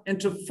up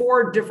into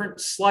 4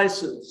 different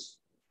slices.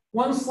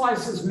 One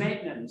slice is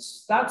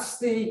maintenance. That's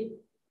the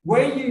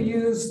way you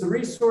use the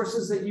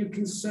resources that you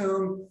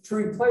consume to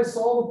replace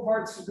all the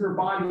parts of your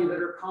body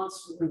that are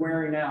constantly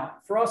wearing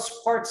out. For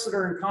us, parts that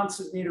are in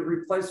constant need of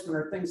replacement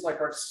are things like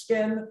our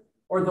skin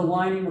or the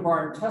lining of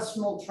our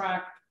intestinal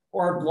tract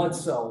or our blood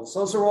cells.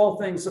 Those are all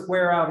things that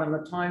wear out on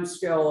a time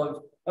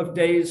scale of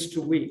days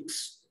to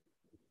weeks.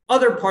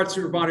 Other parts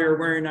of your body are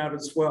wearing out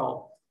as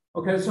well.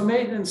 Okay, so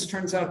maintenance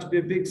turns out to be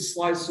a big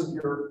slice of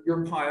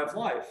your pie of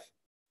life.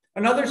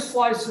 Another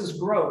slice is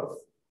growth.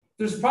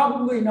 There's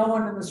probably no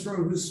one in this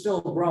room who's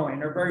still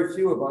growing, or very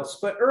few of us,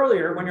 but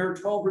earlier when you were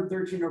 12 or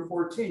 13 or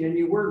 14 and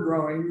you were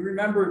growing,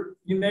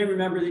 you may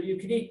remember that you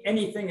could eat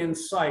anything in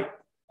sight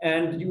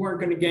and you weren't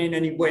going to gain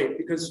any weight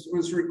because it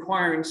was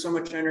requiring so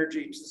much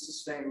energy to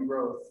sustain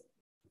growth.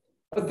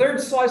 A third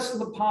slice of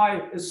the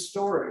pie is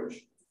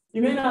storage.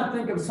 You may not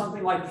think of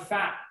something like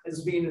fat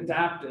as being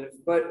adaptive,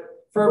 but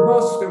for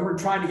most of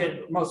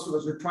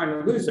us are trying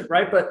to lose it,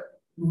 right? But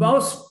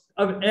most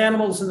of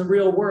animals in the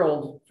real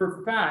world,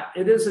 for fat,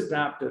 it is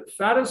adaptive.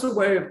 Fat is a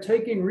way of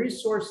taking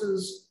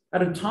resources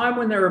at a time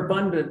when they're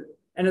abundant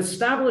and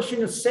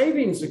establishing a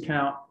savings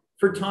account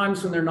for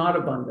times when they're not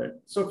abundant.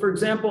 So for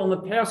example, in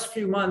the past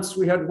few months,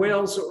 we had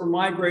whales that were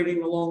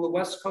migrating along the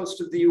west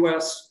coast of the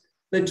US.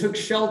 They took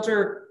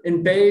shelter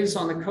in bays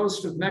on the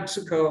coast of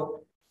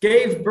Mexico,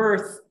 gave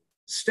birth,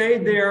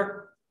 stayed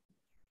there,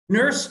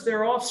 nursed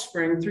their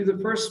offspring through the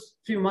first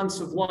few months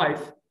of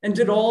life, and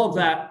did all of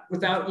that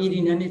without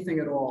eating anything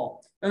at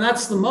all. And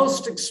that's the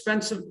most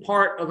expensive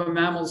part of a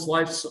mammal's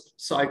life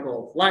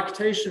cycle.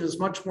 Lactation is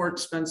much more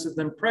expensive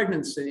than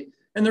pregnancy.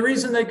 And the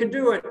reason they could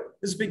do it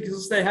is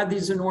because they had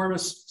these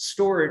enormous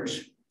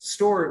stores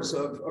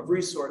of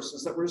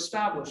resources that were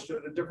established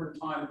at a different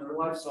time in their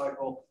life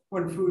cycle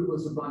when food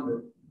was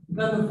abundant.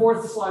 Then the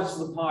fourth slice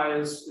of the pie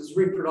is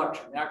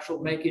reproduction, the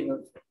actual making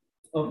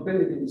of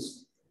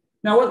babies.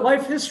 Now, what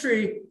life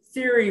history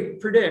theory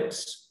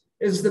predicts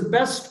is the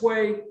best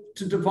way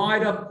to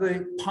divide up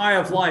the pie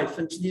of life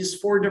into these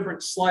four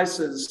different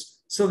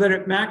slices so that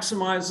it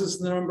maximizes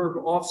the number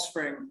of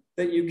offspring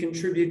that you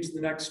contribute to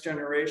the next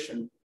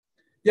generation.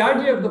 The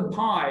idea of the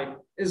pie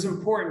is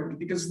important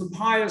because the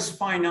pie is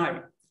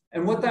finite.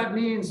 And what that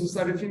means is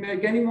that if you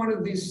make any one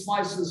of these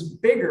slices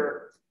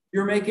bigger,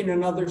 you're making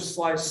another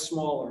slice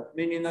smaller,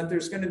 meaning that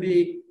there's going to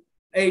be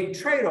a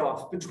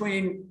trade-off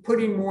between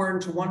putting more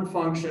into one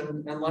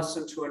function and less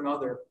into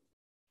another.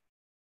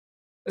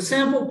 A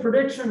sample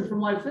prediction from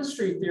life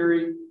history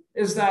theory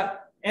is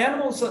that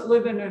animals that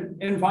live in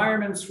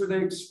environments where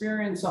they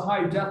experience a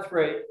high death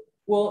rate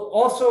will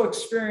also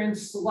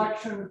experience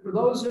selection for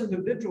those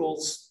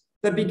individuals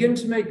that begin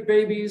to make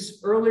babies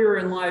earlier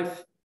in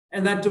life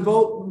and that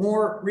devote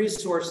more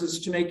resources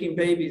to making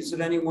babies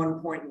at any one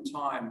point in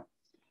time.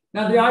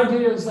 Now, the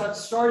idea is that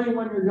starting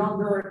when you're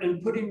younger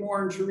and putting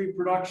more into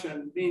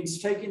reproduction means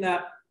taking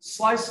that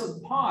slice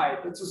of pie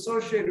that's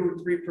associated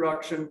with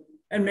reproduction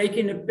and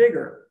making it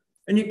bigger.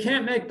 And you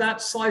can't make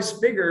that slice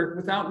bigger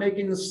without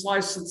making the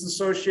slice that's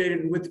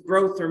associated with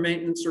growth or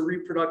maintenance or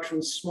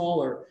reproduction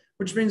smaller,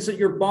 which means that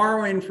you're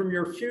borrowing from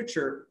your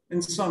future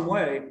in some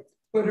way.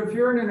 But if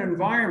you're in an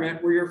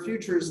environment where your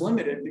future is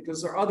limited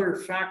because there are other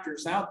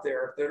factors out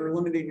there that are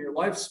limiting your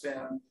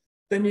lifespan,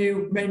 then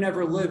you may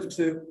never live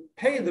to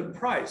pay the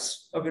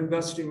price of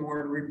investing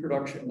more in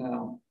reproduction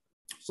now.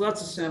 So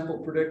that's a sample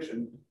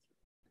prediction.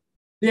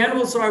 The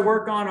animals that I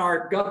work on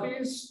are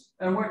guppies.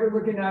 And what you're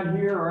looking at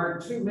here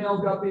are 2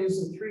 male guppies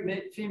and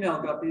 3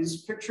 female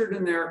guppies pictured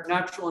in their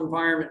natural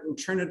environment in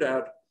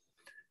Trinidad.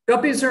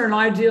 Guppies are an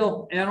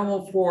ideal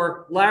animal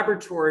for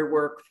laboratory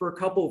work for a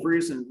couple of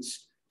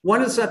reasons.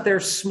 One is that they're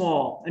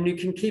small and you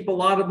can keep a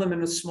lot of them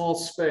in a small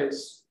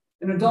space.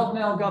 An adult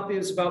male guppy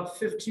is about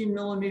 15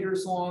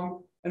 millimeters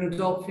long. An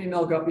adult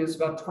female guppy is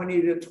about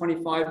 20 to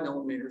 25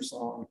 millimeters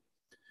long.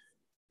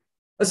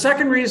 A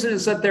second reason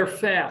is that they're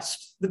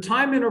fast. The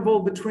time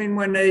interval between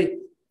when a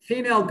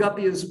female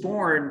guppy is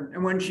born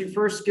and when she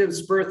first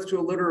gives birth to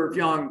a litter of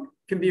young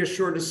can be as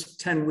short as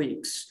 10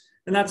 weeks.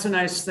 And that's a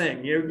nice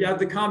thing. You have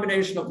the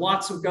combination of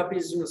lots of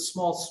guppies in a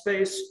small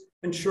space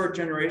and short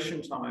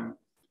generation time.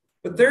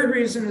 The third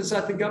reason is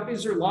that the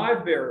guppies are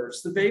live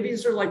bearers. The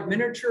babies are like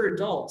miniature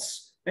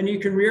adults, and you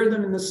can rear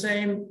them in the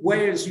same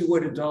way as you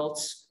would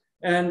adults.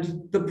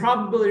 And the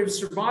probability of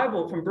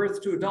survival from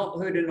birth to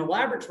adulthood in a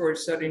laboratory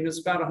setting is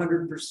about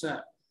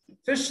 100%.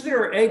 Fish that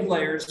are egg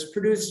layers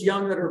produce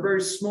young that are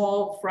very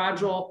small,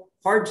 fragile,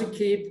 hard to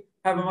keep,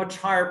 have a much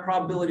higher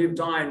probability of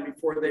dying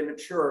before they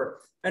mature.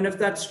 And if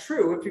that's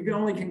true, if you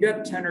only can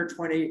get 10 or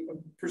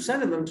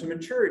 20% of them to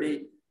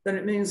maturity, then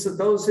it means that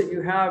those that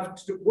you have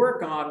to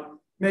work on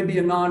may be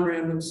a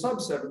non-random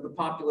subset of the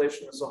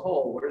population as a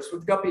whole. Whereas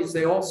with guppies,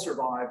 they all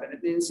survive. And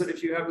it means that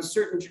if you have a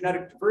certain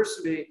genetic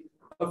diversity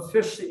of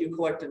fish that you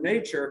collect in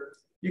nature,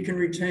 you can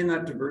retain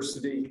that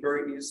diversity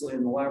very easily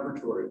in the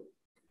laboratory.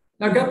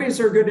 Now, guppies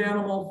are a good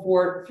animal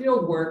for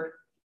field work,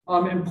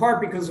 in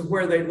part because of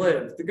where they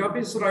live. The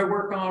guppies that I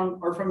work on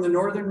are from the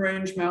Northern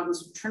Range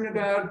Mountains of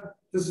Trinidad.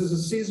 This is a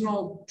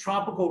seasonal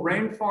tropical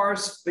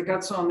rainforest that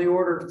gets on the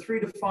order of 3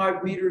 to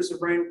 5 meters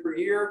of rain per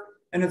year,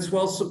 and it's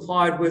well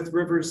supplied with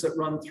rivers that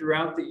run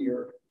throughout the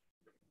year.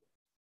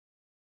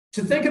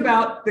 To think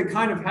about the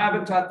kind of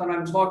habitat that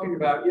I'm talking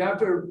about, you have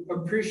to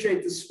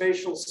appreciate the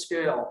spatial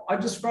scale. I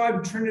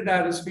described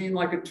Trinidad as being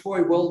like a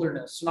toy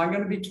wilderness, and I'm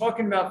going to be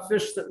talking about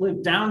fish that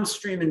live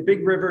downstream in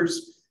big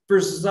rivers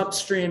versus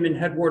upstream in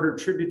headwater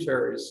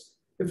tributaries.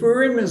 If we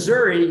were in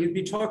Missouri, you'd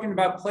be talking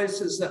about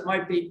places that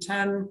might be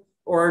 10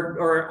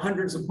 or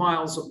hundreds of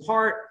miles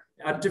apart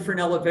at different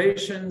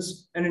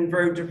elevations and in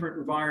very different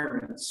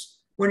environments.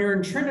 When you're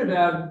in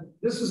Trinidad,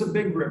 this is a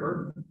big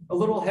river. A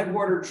little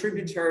headwater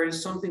tributary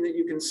is something that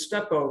you can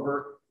step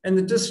over, and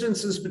the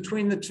distances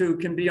between the two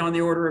can be on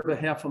the order of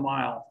a half a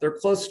mile. They're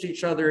close to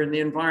each other, and the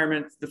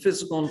environment, the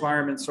physical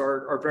environments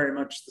are very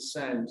much the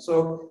same.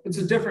 So it's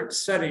a different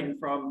setting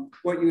from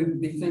what you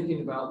would be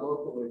thinking about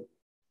locally.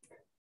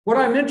 What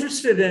I'm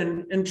interested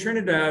in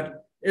Trinidad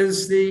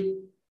is the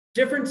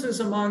differences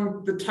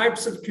among the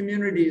types of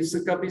communities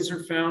that guppies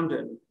are found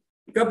in.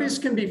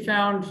 Guppies can be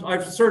found,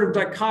 I've sort of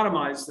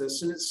dichotomized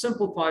this, and it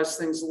simplifies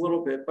things a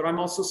little bit, but I'm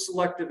also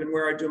selective in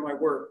where I do my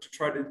work to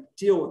try to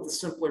deal with the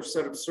simpler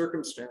set of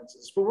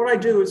circumstances. But what I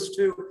do is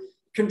to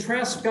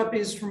contrast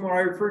guppies from what I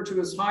refer to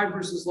as high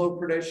versus low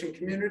predation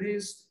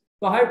communities.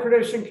 The high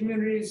predation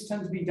communities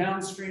tend to be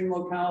downstream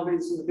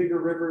localities in the bigger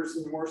rivers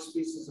and more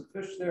species of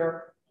fish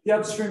there. The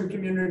upstream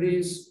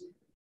communities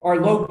are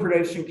low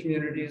predation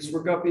communities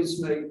where guppies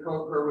may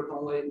co-occur with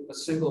only a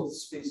single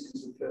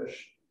species of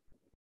fish.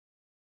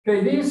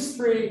 Okay, these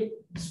three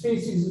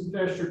species of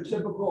fish are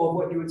typical of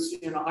what you would see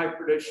in a high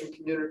predation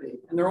community,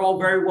 and they're all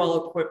very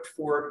well equipped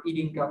for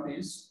eating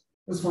guppies.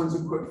 This one's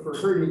equipped for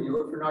hurting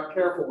you if you're not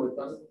careful with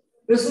them.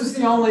 This is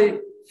the only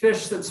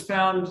fish that's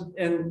found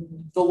in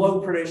the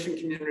low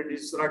predation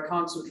communities that I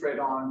concentrate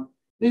on.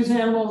 These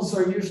animals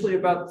are usually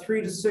about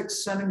 3 to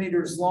 6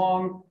 centimeters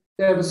long.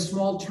 They have a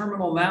small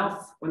terminal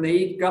mouth. When they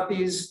eat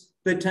guppies,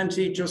 they tend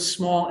to eat just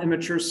small,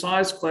 immature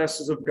size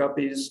classes of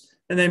guppies,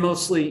 and they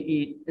mostly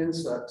eat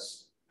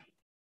insects.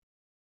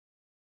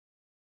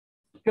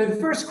 Okay,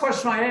 the first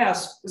question I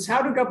ask is,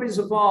 how do guppies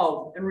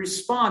evolve in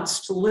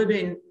response to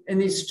living in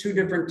these two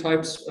different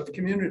types of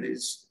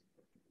communities?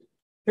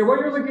 Okay,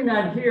 what you're looking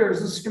at here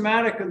is a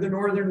schematic of the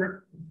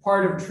northern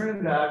part of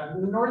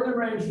Trinidad. The Northern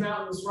Range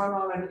Mountains run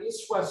on an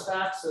east-west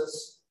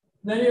axis.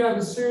 And then you have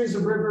a series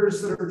of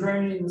rivers that are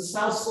draining the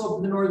south slope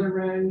of the Northern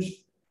Range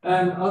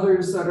and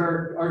others that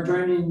are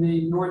draining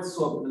the north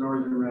slope of the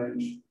Northern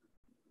Range.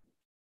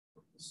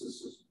 This is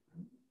just,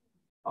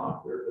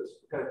 there it is,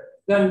 okay.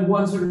 Then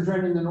ones that are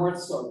draining the north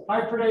slope.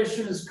 High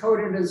predation is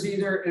coded as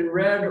either in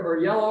red or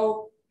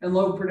yellow, and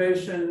low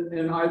predation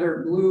in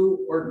either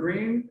blue or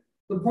green.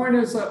 The point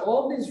is that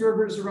all these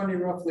rivers are running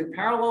roughly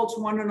parallel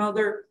to one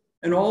another,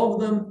 and all of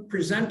them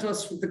present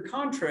us with the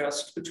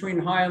contrast between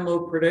high and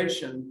low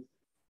predation.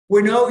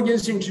 We know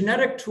using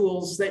genetic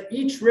tools that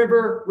each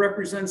river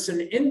represents an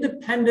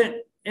independent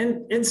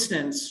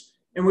instance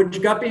in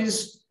which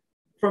guppies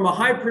from a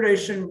high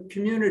predation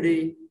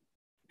community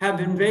have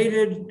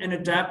invaded and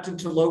adapted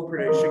to low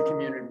predation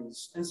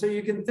communities. And so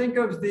you can think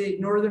of the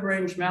Northern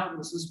Range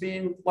Mountains as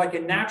being like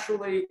a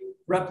naturally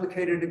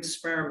replicated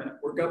experiment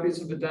where guppies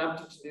have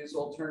adapted to these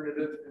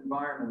alternative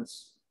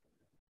environments.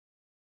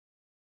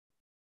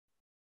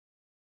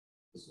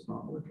 This is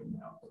not working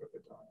now. What have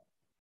I done?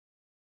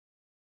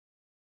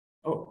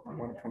 Oh, I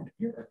want to come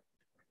here.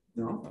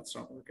 No, that's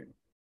not working.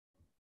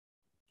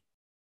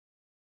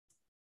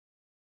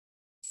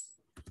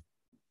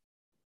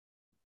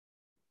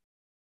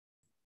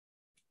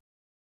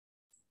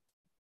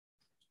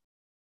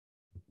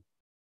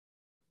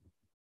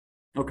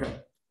 Okay,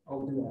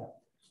 I'll do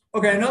that.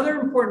 Okay,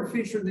 another important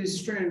feature of these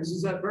streams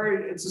is that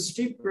it's a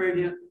steep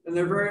gradient, and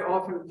they're very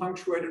often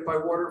punctuated by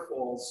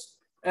waterfalls.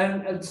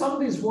 And at some of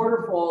these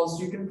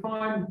waterfalls, you can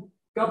find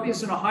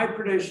guppies in a high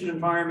predation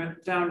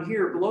environment down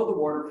here below the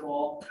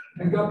waterfall,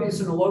 and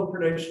guppies in a low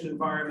predation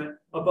environment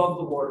above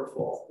the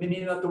waterfall,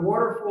 meaning that the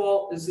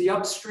waterfall is the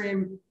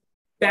upstream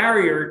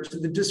barrier to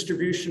the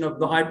distribution of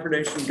the high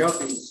predation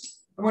guppies.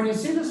 And when you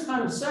see this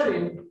kind of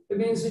setting, it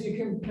means that you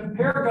can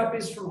compare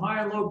guppies from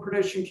high and low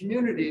predation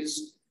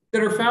communities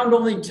that are found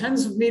only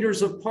tens of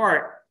meters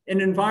apart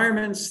in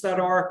environments that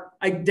are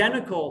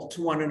identical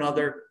to one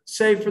another,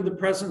 save for the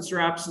presence or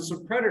absence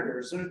of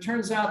predators. And it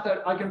turns out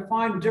that I can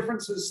find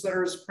differences that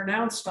are as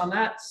pronounced on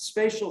that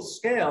spatial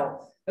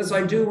scale as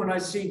I do when I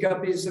see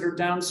guppies that are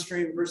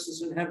downstream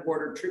versus in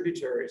headwater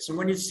tributaries. And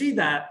when you see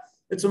that,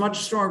 it's a much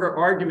stronger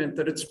argument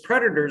that it's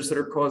predators that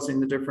are causing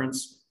the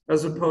difference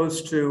as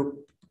opposed to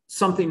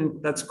something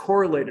that's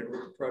correlated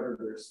with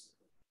predators.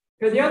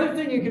 Okay, the other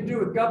thing you can do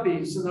with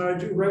guppies, and that I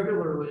do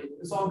regularly,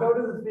 is I'll go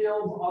to the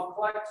field, I'll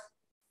collect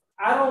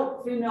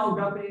adult female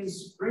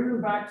guppies, bring them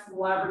back to the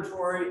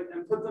laboratory,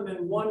 and put them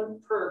in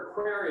one per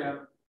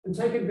aquarium, and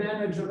take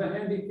advantage of a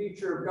handy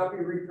feature of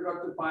guppy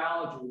reproductive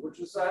biology, which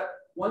is that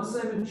once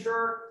they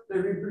mature, they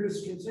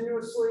reproduce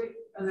continuously,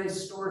 and they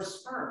store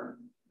sperm.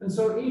 And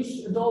so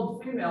each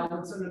adult female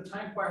that's in a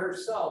tank by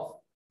herself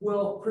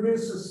will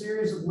produce a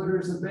series of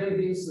litters of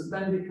babies that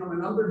then become a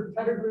numbered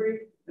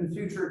pedigree in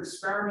future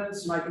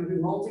experiments. And I can do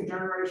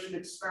multi-generation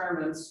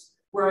experiments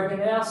where I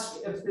can ask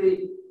if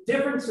the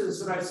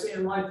differences that I see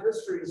in life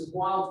histories of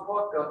wild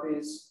caught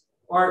guppies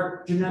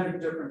are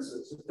genetic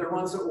differences. They're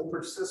ones that will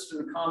persist in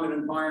a common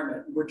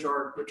environment, which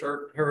are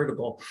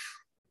heritable.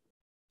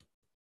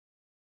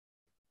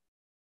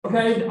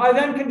 Okay, I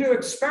then can do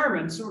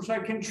experiments in which I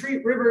can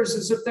treat rivers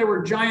as if they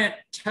were giant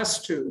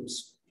test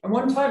tubes. And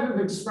one type of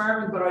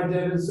experiment that I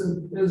did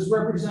is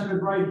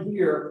represented right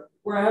here,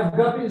 where I have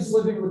guppies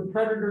living with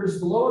predators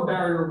below a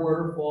barrier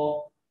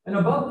waterfall, and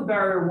above the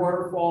barrier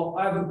waterfall,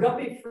 I have a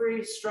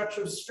guppy-free stretch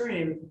of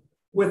stream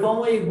with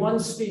only one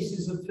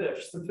species of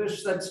fish, the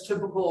fish that's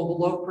typical of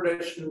a low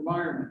predation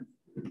environment.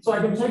 So I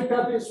can take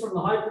guppies from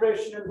the high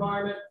predation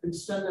environment,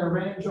 extend their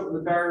range over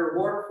the barrier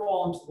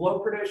waterfall into the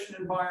low predation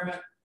environment,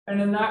 and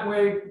in that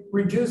way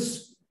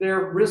reduce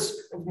their risk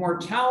of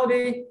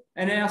mortality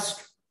and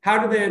ask, how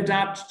do they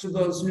adapt to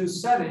those new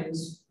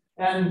settings?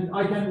 And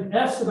I can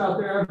ask about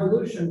their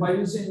evolution by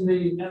using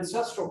the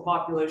ancestral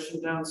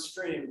population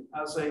downstream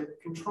as a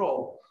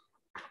control.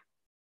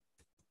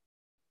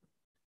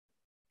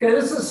 Okay,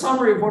 this is a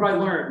summary of what I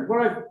learned.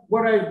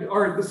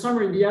 Or the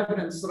summary of the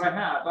evidence that I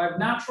have. I have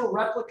natural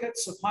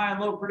replicates of high and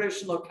low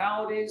predation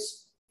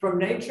localities from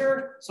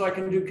nature, so I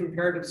can do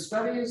comparative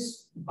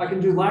studies. I can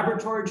do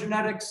laboratory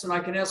genetics, and I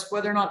can ask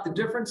whether or not the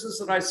differences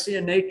that I see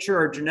in nature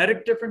are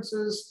genetic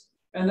differences.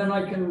 And then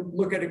I can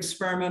look at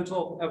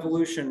experimental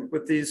evolution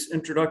with these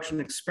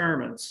introduction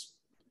experiments.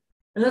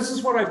 And this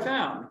is what I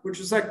found, which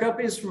is that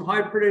guppies from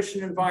high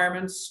predation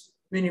environments,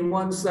 meaning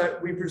ones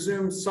that we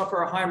presume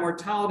suffer a high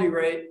mortality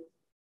rate,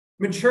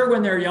 mature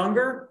when they're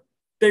younger,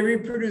 they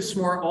reproduce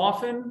more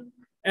often,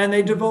 and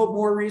they devote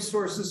more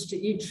resources to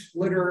each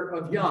litter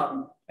of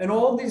young. And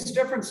all these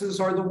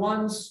differences are the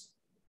ones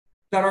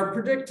that are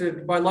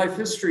predicted by life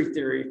history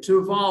theory to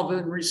evolve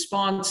in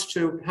response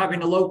to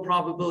having a low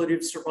probability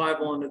of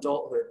survival in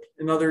adulthood.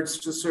 In other words,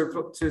 to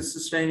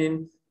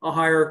sustaining a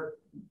higher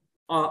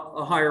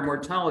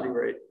mortality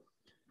rate.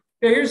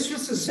 Okay, here's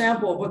just a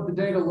sample of what the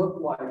data look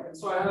like. And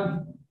so I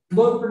have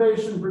low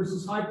predation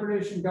versus high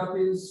predation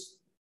guppies,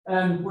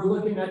 and we're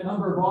looking at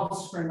number of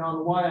offspring on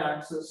the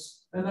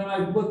y-axis. And then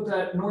I looked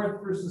at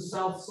north versus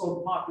south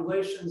slope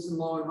populations in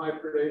low and high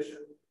predation.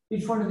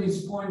 Each one of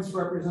these points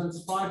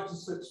represents 5 to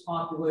 6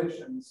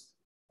 populations.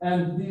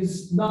 And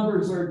these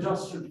numbers are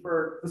adjusted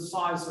for the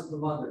size of the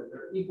mother.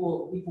 They're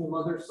equal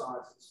mother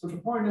sizes. But the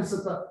point is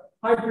that the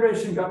high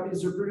predation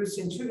guppies are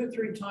producing 2 to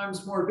 3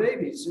 times more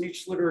babies in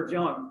each litter of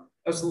young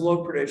as the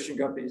low predation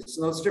guppies.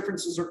 And those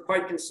differences are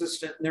quite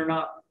consistent, and they're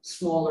not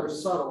small or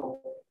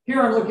subtle.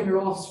 Here I'm looking at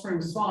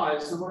offspring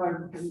size, and what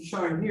I'm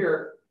showing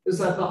here is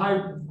that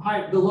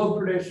the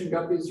low predation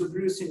guppies are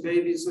producing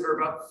babies that are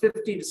about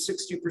 50 to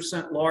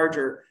 60%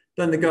 larger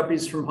than the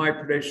guppies from high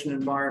predation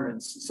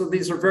environments. So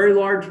these are very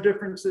large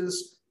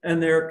differences,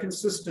 and they're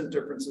consistent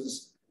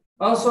differences.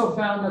 I also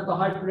found that the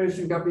high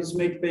predation guppies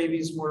make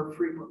babies more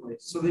frequently.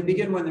 So they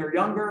begin when they're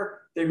younger,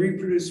 they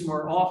reproduce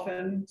more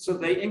often, so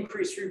they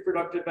increase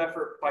reproductive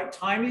effort by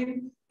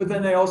timing, but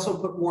then they also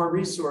put more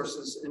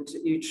resources into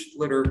each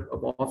litter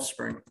of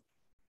offspring.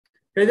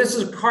 Okay, this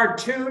is a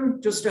cartoon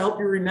just to help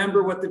you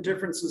remember what the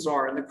differences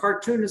are. And the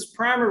cartoon is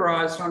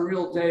parameterized on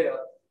real data.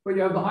 But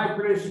you have the high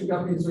predation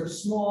guppies are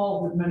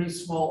small with many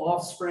small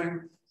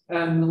offspring,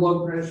 and the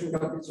low predation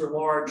guppies are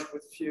large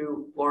with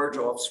few large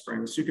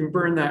offspring. So you can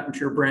burn that into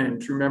your brain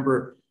to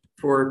remember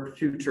for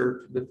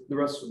future, the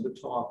rest of the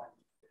talk.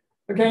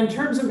 Okay, in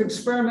terms of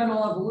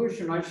experimental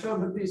evolution, I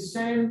showed that these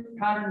same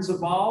patterns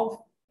evolve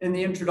in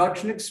the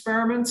introduction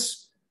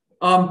experiments,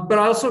 but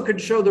I also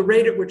could show the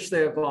rate at which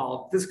they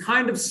evolve. This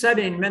kind of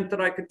setting meant that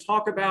I could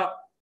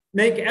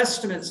make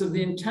estimates of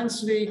the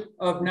intensity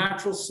of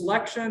natural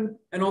selection,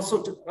 and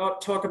also to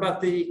talk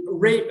about the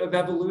rate of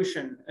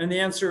evolution. And the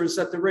answer is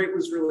that the rate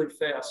was really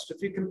fast.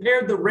 If you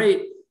compared the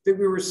rate that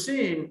we were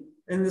seeing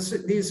in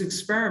these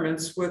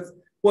experiments with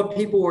what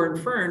people were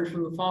inferring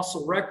from the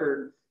fossil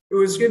record, it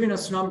was giving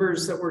us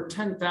numbers that were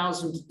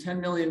 10,000 to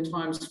 10 million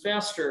times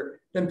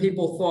faster than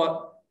people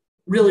thought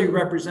really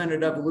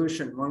represented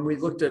evolution when we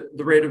looked at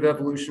the rate of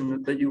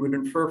evolution that you would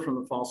infer from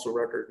the fossil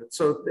record. And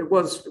so it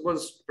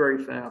was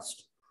very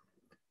fast.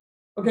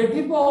 Okay,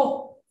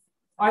 people,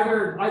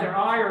 either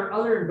I or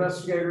other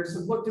investigators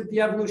have looked at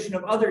the evolution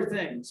of other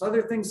things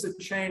that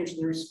change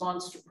in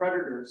response to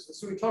predators. And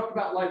so we talked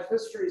about life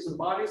histories and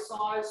body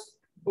size,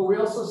 but we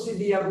also see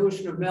the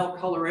evolution of male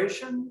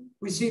coloration.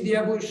 We see the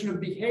evolution of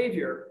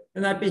behavior,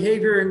 and that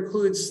behavior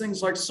includes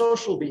things like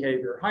social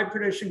behavior. High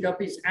predation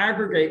guppies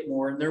aggregate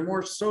more, and they're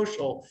more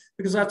social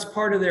because that's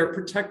part of their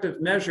protective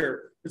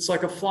measure. It's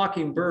like a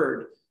flocking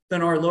bird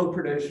than our low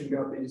predation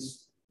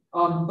guppies.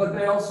 But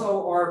they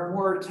also are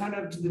more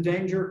attentive to the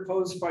danger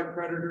posed by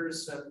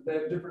predators, and they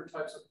have different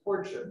types of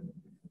courtship.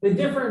 They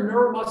differ in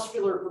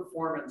neuromuscular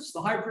performance.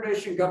 The high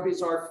predation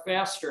guppies are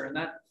faster, and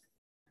that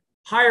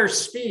higher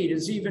speed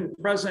is even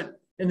present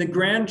in the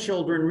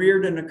grandchildren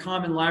reared in a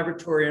common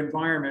laboratory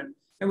environment.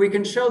 And we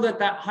can show that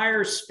that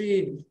higher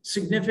speed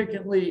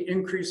significantly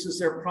increases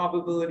their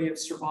probability of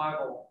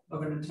survival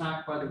of an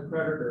attack by the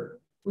predator.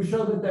 We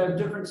show that they have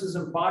differences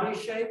in body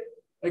shape.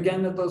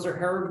 again, that those are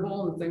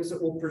heritable and things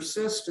that will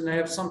persist, and they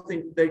have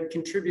something, they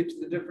contribute to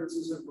the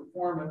differences in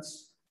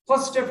performance,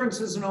 plus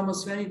differences in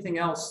almost anything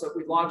else that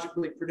we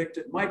logically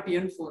predicted might be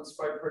influenced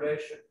by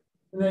predation.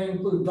 And they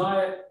include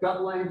diet,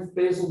 gut length,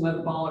 basal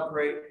metabolic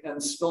rate,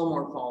 and spill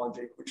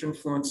morphology, which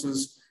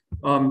influences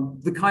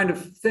the kind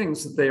of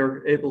things that they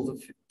are able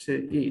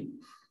to eat.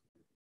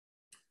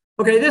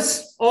 Okay,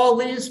 this all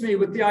leaves me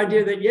with the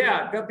idea that,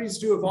 yeah, guppies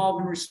do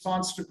evolve in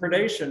response to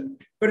predation,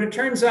 but it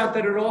turns out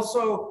that it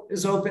also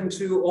is open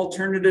to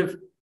alternative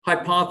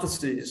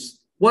hypotheses.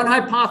 One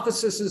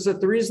hypothesis is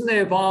that the reason they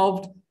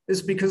evolved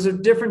is because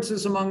of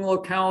differences among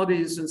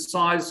localities in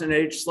size and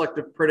age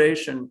selective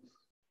predation.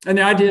 And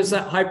the idea is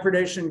that high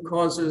predation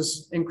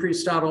causes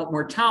increased adult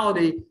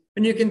mortality,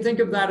 and you can think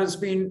of that as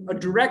being a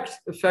direct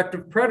effect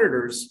of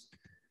predators.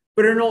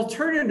 But an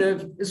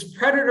alternative is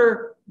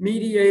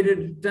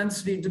predator-mediated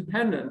density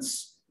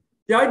dependence.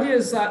 The idea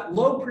is that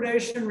low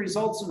predation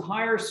results in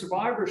higher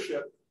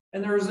survivorship,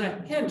 and there is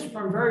a hint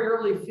from very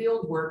early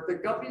field work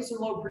that guppies in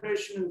low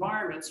predation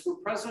environments were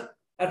present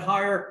at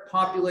higher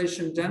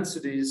population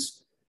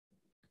densities,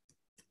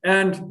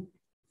 and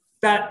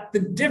that the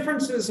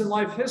differences in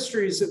life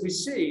histories that we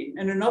see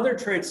and in other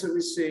traits that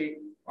we see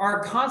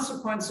are a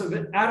consequence of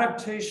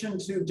adaptation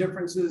to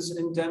differences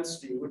in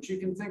density, which you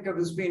can think of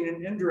as being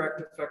an indirect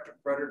effect of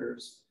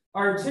predators. I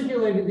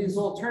articulated these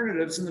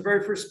alternatives in the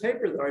very first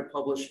paper that I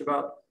published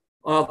about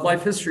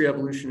life history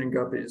evolution in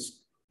guppies.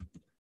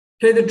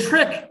 Okay, the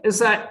trick is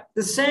that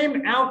the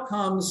same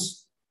outcomes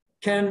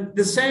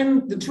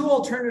the two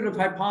alternative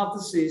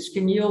hypotheses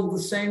can yield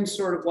the same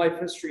sort of life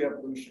history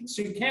evolution.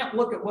 So you can't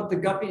look at what the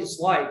guppy's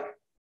like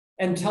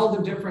and tell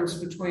the difference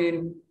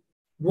between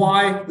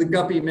why the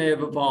guppy may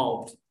have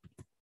evolved.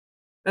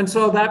 And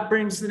so that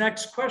brings the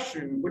next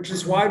question, which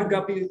is, why do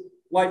guppy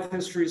life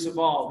histories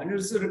evolve? And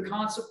is it a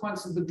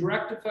consequence of the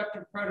direct effect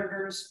of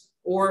predators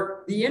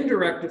or the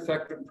indirect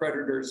effect of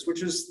predators,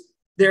 which is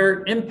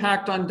their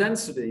impact on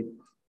density,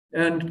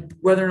 and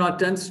whether or not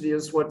density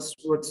is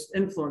what's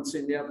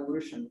influencing the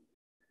evolution?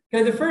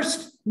 Okay, the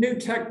first new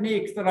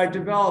technique that I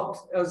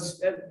developed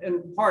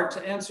in part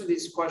to answer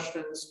these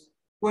questions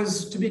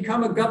was to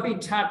become a guppy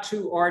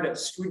tattoo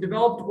artist. We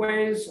developed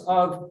ways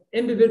of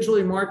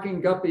individually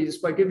marking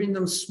guppies by giving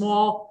them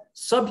small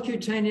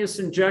subcutaneous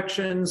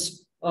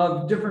injections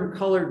of different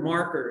colored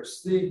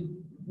markers. The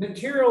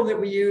material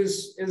that we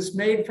use is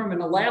made from an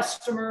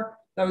elastomer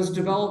that was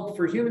developed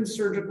for human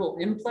surgical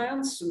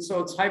implants, and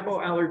so it's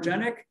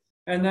hypoallergenic.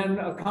 And then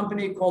a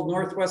company called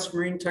Northwest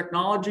Marine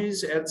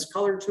Technologies adds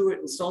color to it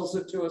and sells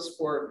it to us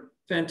for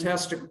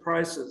fantastic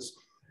prices.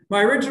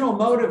 My original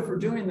motive for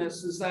doing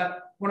this is that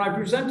when I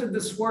presented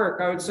this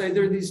work, I would say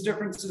there are these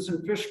differences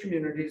in fish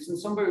communities, and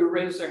somebody would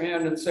raise their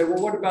hand and say,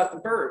 well, what about the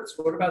birds?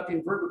 What about the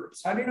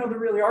invertebrates? How do you know there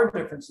really are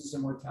differences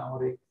in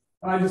mortality?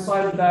 And I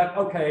decided that,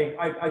 okay,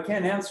 I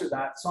can't answer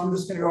that, so I'm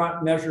just going to go out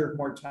and measure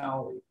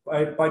mortality.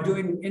 By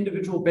doing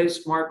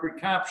individual-based mark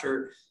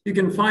recapture, you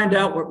can find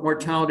out what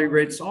mortality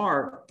rates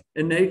are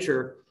in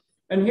nature.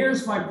 And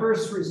here's my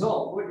first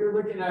result. What you're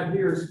looking at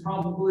here is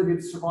probability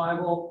of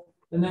survival,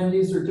 and then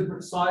these are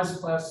different size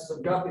classes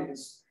of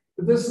guppies.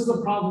 But this is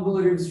the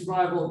probability of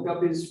survival of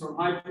guppies from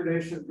high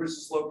predation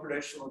versus low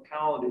predation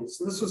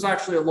localities. And this was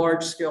actually a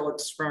large-scale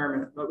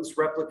experiment that was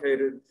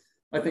replicated,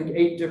 I think,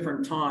 8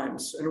 different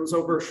times, and it was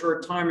over a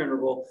short time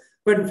interval.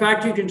 But in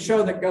fact, you can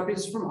show that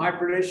guppies from high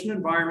predation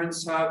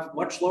environments have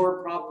much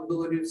lower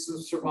probabilities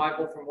of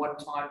survival from one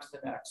time to the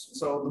next.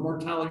 So the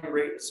mortality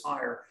rate is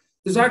higher.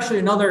 There's actually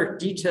another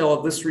detail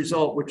of this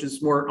result, which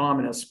is more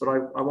ominous, but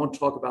I won't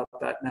talk about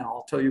that now.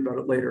 I'll tell you about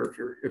it later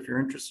if you're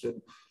interested.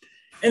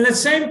 In the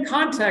same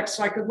context,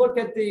 I could look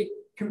at the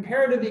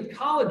comparative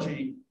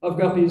ecology of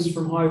guppies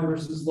from high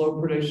versus low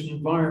predation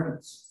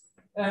environments.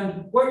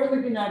 And what you're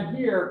looking at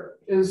here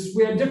is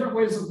we had different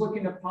ways of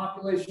looking at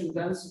population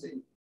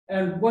density.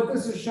 And what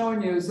this is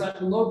showing you is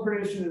that in low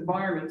predation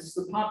environments,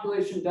 the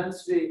population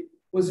density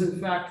was in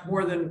fact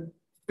more than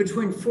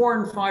between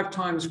 4 and 5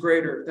 times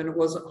greater than it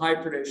was at high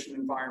predation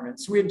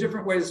environments. So we had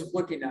different ways of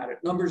looking at it: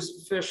 numbers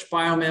of fish,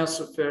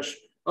 biomass of fish,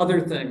 other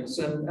things,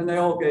 and they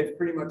all gave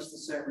pretty much the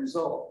same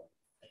result.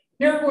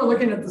 Here we're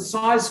looking at the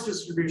size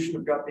distribution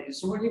of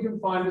guppies. And what you can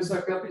find is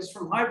that guppies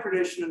from high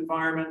predation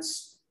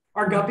environments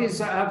are guppies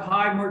that have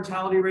high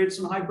mortality rates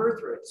and high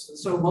birth rates. And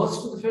so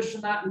most of the fish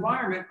in that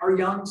environment are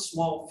young,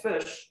 small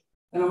fish,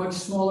 and a much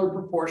smaller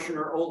proportion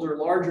are older,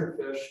 larger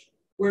fish.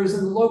 Whereas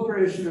in the low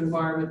predation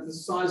environment, the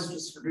size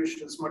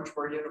distribution is much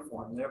more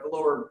uniform. They have a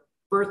lower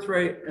birth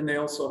rate, and they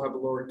also have a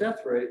lower death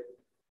rate.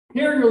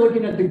 Here you're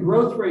looking at the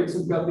growth rates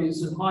of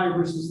guppies in high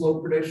versus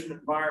low predation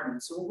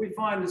environments. So what we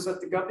find is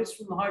that the guppies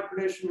from the high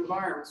predation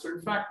environments are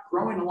in fact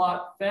growing a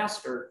lot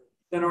faster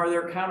than are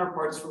their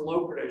counterparts from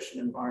low predation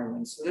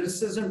environments. So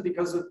this isn't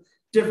because of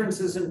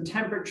differences in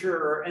temperature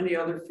or any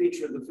other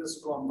feature of the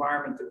physical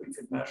environment that we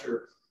could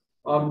measure.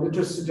 It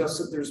just suggests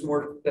that there's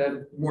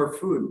more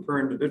food per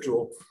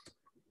individual.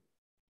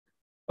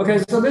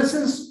 Okay, so this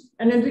is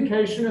an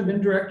indication of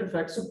indirect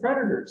effects of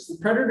predators. The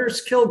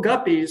predators kill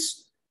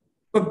guppies,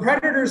 but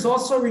predators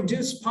also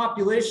reduce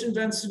population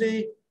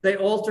density they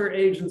alter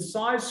age and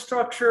size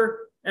structure,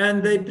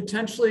 and they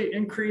potentially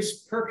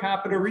increase per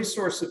capita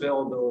resource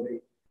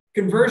availability.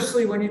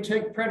 Conversely, when you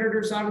take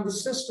predators out of the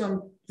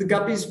system, the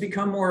guppies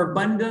become more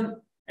abundant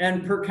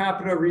and per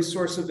capita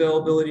resource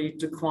availability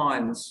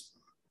declines.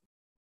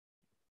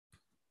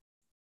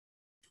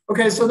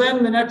 Okay, so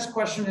then the next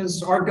question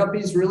is, are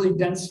guppies really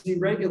density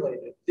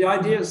regulated? The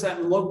idea is that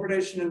in low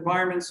predation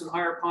environments and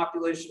higher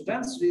population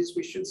densities,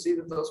 we should see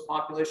that those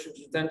populations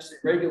are density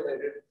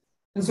regulated.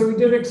 And so we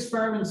did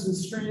experiments in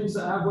streams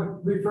that have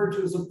what we refer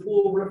to as a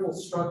pool ripple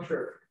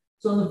structure.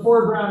 So in the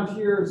foreground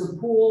here is a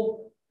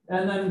pool,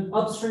 and then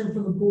upstream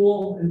from the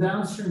pool and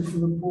downstream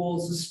from the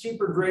pool is a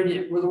steeper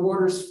gradient where the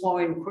water is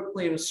flowing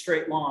quickly in a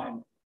straight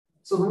line.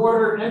 So the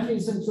water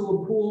empties into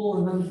a pool,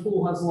 and then the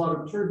pool has a lot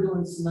of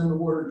turbulence, and then the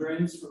water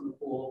drains from the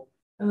pool.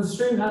 And the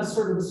stream has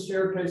sort of a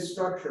staircase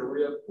structure where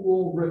you have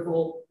pool,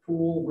 ripple,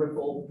 pool,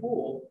 ripple,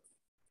 pool.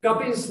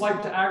 Guppies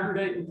like to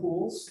aggregate in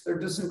pools. They're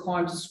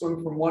disinclined to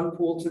swim from one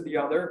pool to the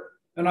other.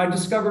 And I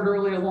discovered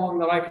early along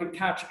that I could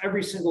catch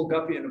every single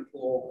guppy in a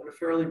pool in a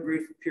fairly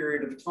brief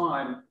period of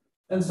time.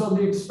 And so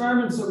the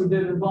experiments that we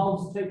did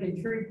involved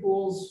taking 3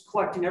 pools,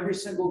 collecting every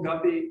single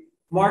guppy,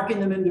 marking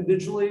them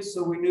individually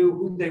so we knew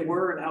who they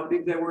were and how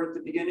big they were at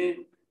the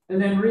beginning, and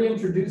then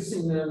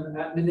reintroducing them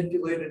at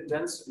manipulated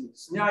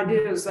densities. And the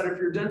idea is that if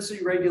you're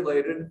density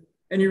regulated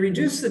and you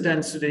reduce the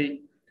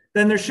density,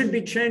 then there should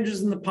be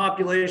changes in the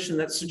population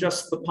that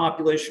suggest the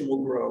population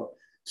will grow.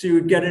 So you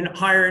would get a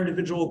higher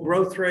individual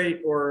growth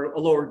rate or a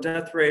lower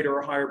death rate or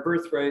a higher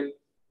birth rate.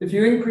 If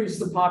you increase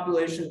the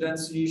population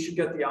density, you should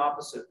get the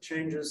opposite,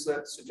 changes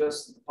that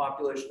suggest that the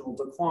population will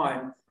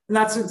decline. And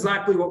that's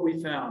exactly what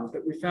we found,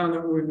 that we found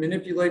that when we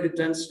manipulated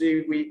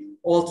density, we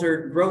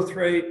altered growth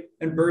rate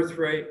and birth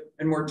rate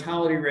and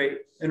mortality rate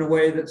in a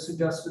way that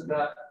suggested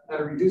that at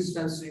a reduced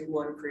density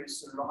will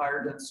increase and at a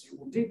higher density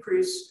will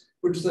decrease,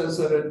 which says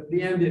that at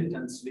the ambient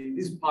density,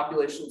 these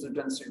populations are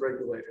density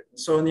regulated.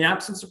 So in the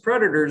absence of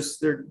predators,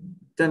 their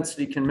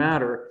density can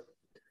matter.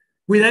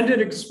 We then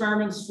did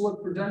experiments to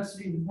look for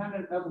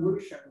density-dependent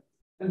evolution.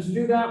 And to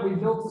do that, we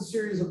built a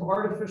series of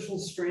artificial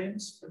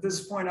streams. At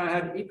this point, I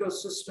had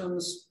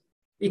ecosystems,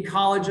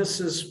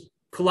 ecologists as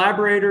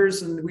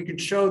collaborators, and we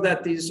could show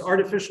that these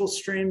artificial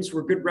streams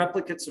were good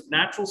replicates of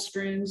natural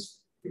streams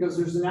because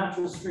there's a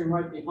natural stream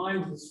right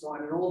behind this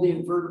one. And all the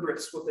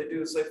invertebrates, what they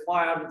do is they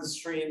fly out of the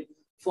stream,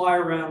 fly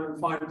around and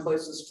find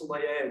places to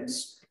lay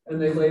eggs.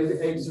 And they lay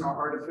the eggs in our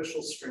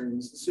artificial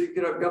streams. So you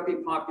could have guppy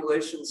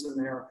populations in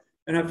there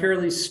and have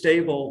fairly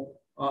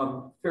stable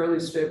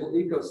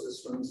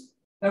ecosystems.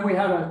 Then we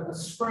had a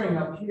spring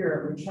up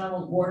here. We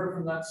channeled water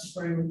from that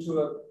spring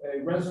to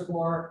a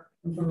reservoir.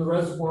 And from the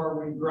reservoir,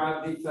 we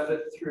gravity fed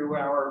it through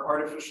our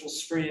artificial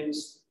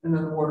streams. And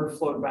then the water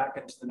flowed back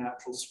into the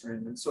natural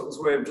stream. And so it was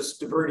a way of just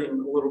diverting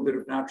a little bit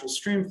of natural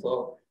stream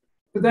flow.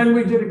 But then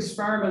we did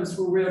experiments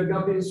where we had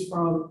guppies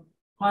from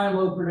high and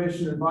low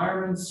predation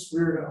environments. We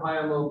were at high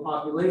and low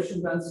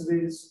population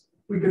densities.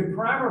 We could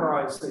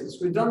parameterize these.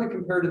 We'd done the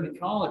comparative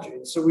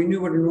ecology. So we knew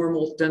what a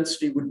normal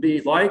density would be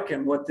like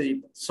and what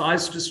the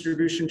size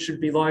distribution should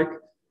be like.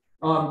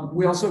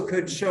 We also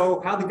could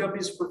show how the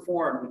guppies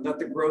performed and that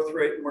the growth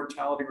rate and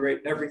mortality rate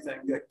and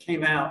everything that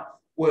came out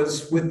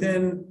was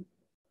within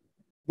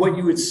what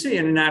you would see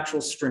in a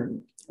natural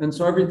stream. And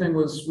so everything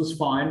was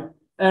fine.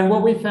 And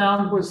what we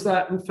found was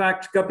that, in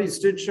fact,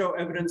 guppies did show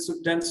evidence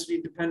of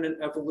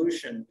density-dependent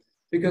evolution,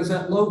 because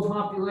at low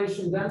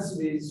population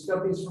densities,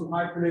 guppies from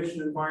high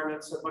predation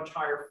environments had much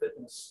higher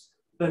fitness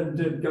than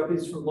did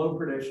guppies from low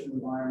predation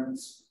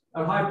environments.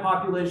 At high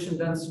population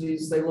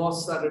densities, they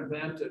lost that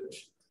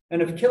advantage.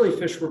 And if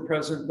killifish were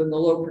present, then the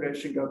low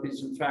predation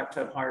guppies, in fact,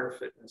 had higher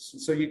fitness.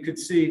 And so you could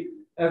see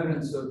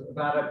evidence of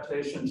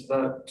adaptation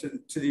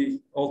to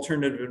the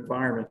alternative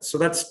environment. So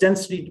that's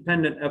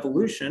density-dependent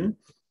evolution.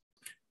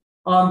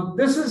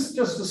 This is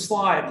just a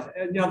slide.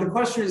 The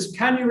question is,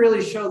 can you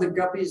really show that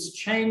guppies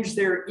change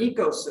their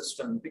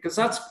ecosystem? Because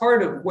that's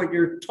part of what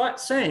you're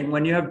saying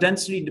when you have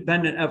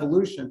density-dependent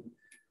evolution.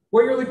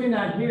 What you're looking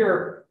at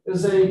here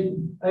is a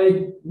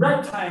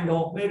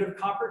rectangle made of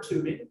copper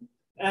tubing.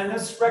 And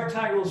this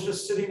rectangle is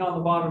just sitting on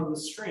the bottom of the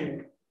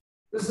stream.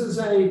 This is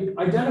an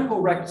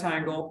identical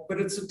rectangle, but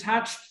it's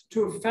attached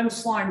to a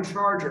fence line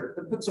charger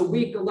that puts a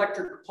weak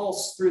electric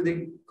pulse through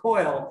the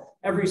coil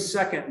every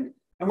second.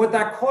 And what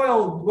that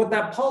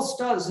pulse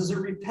does is it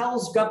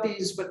repels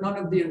guppies, but none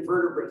of the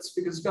invertebrates,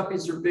 because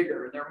guppies are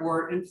bigger and they're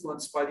more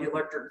influenced by the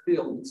electric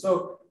field. And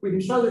so we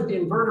can show that the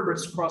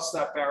invertebrates cross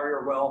that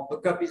barrier well,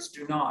 but guppies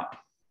do not.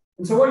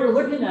 And so what you're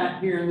looking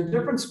at here, and the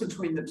difference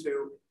between the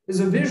two, is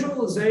a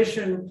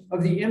visualization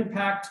of the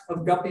impact of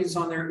guppies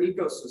on their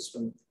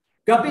ecosystem.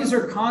 Guppies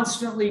are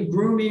constantly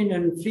grooming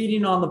and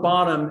feeding on the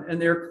bottom, and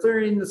they're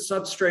clearing the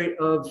substrate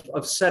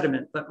of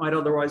sediment that might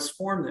otherwise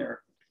form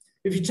there.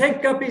 If you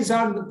take guppies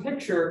out of the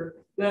picture,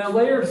 then a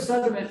layer of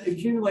sediment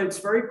accumulates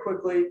very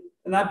quickly,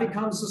 and that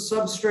becomes the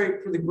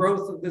substrate for the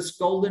growth of this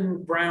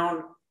golden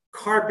brown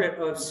carpet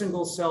of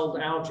single-celled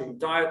algae,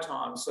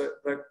 diatoms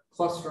that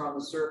cluster on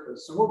the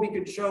surface. And what we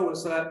could show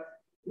was that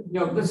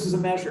this is a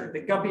measure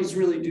that guppies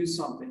really do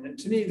something. And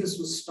to me, this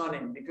was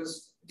stunning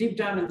because deep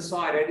down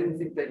inside, I didn't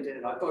think they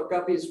did. I thought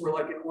guppies were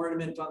like an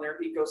ornament on their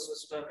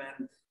ecosystem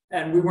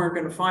and we weren't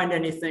going to find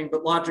anything,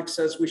 but logic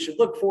says we should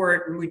look for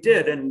it. And we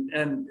did.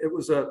 And it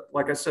was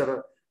like I said,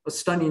 a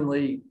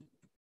stunningly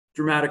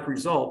dramatic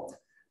result.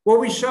 What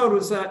we showed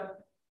was that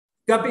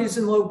guppies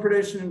in low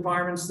predation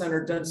environments then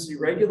are density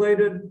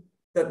regulated,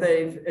 that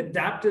they've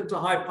adapted to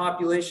high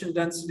population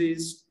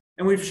densities.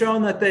 And we've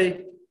shown that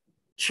they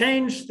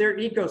change their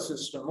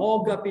ecosystem.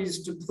 All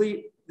guppies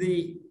deplete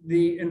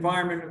the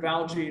environment of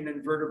algae and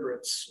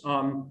invertebrates,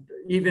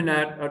 even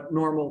at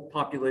normal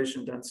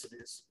population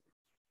densities.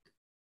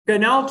 Okay,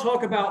 now I'll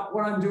talk about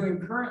what I'm doing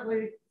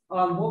currently.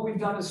 What we've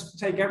done is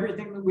take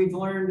everything that we've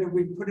learned and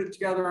we've put it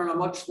together on a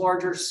much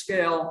larger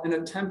scale in a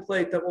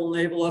template that will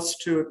enable us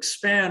to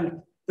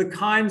expand the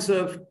kinds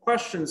of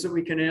questions that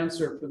we can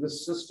answer for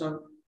this system.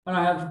 And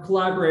I have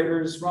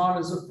collaborators. Ron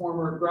is a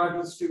former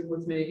graduate student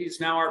with me. He's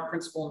now our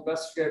principal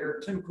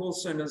investigator. Tim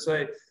Coulson is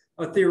a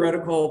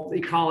theoretical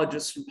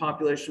ecologist and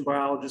population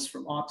biologist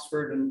from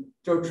Oxford. And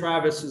Joe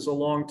Travis is a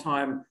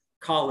longtime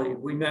colleague.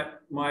 We met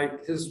when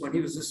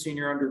he was a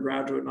senior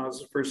undergraduate and I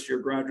was a first-year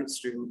graduate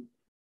student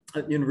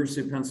at the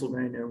University of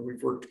Pennsylvania.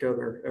 We've worked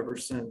together ever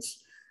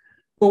since.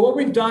 But what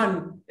we've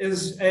done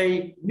is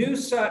a new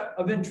set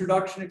of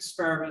introduction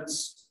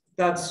experiments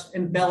that's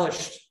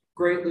embellished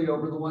greatly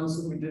over the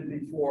ones that we did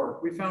before.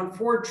 We found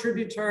 4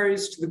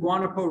 tributaries to the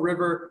Guanapo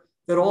River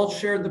that all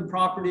shared the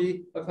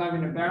property of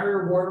having a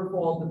barrier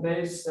waterfall at the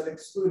base that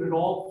excluded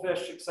all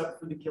fish except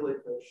for the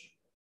killifish.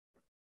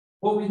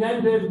 What we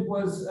then did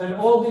was, and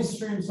all these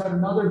streams had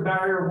another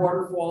barrier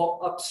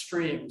waterfall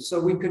upstream. So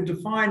we could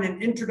define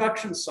an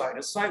introduction site,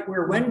 a site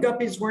where when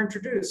guppies were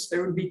introduced, they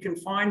would be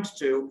confined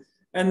to.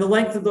 And the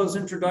length of those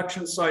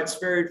introduction sites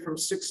varied from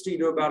 60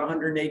 to about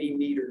 180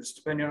 meters,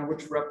 depending on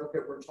which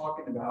replicate we're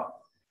talking about.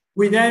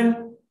 We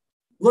then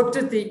looked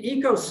at the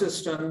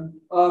ecosystem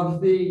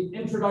of the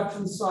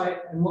introduction site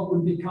and what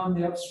would become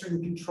the upstream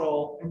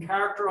control and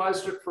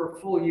characterized it for a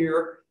full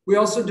year. We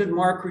also did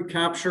mark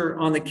recapture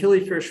on the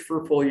killifish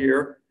for a full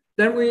year.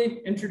 Then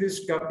we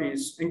introduced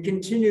guppies and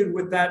continued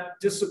with that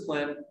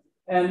discipline.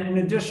 And in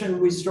addition,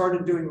 we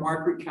started doing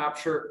mark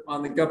recapture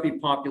on the guppy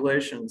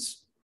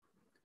populations.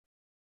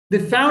 The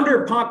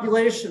founder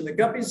population, the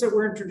guppies that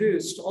were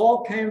introduced,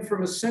 all came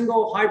from a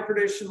single high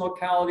predation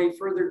locality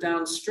further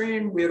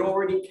downstream. We had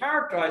already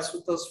characterized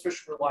what those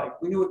fish were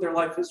like. We knew what their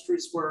life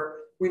histories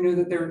were. We knew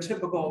that they were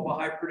typical of a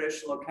high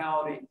predation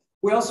locality.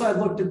 We also had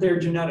looked at their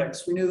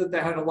genetics. We knew that they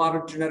had a lot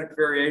of genetic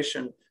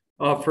variation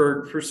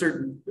for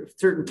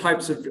certain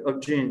types of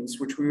genes,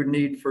 which we would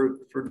need for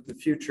the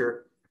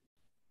future.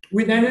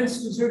 We then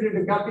instituted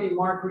a guppy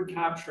mark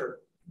recapture.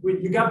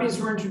 The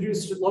guppies were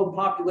introduced at low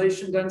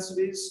population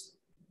densities.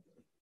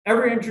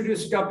 Every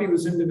introduced guppy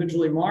was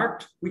individually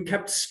marked. We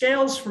kept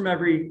scales from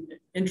every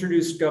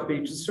introduced guppy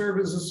to serve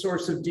as a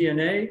source of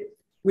DNA.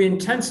 We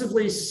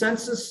intensively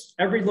census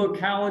every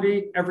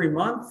locality every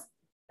month.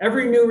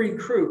 Every new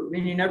recruit,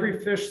 meaning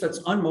every fish that's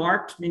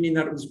unmarked, meaning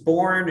that it was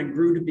born and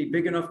grew to be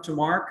big enough to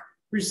mark,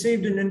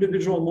 received an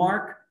individual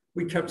mark.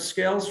 We kept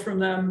scales from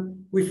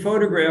them. We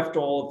photographed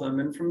all of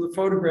them. And from the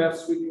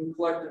photographs, we can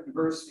collect a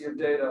diversity of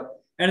data.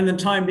 And in the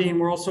time being,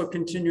 we're also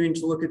continuing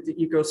to look at the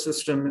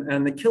ecosystem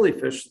and the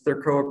killifish that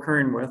they're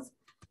co-occurring with.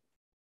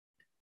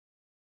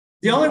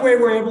 The only way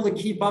we're able to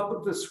keep up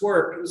with this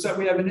work is that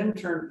we have an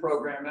intern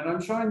program. And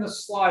I'm showing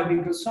this slide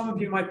because some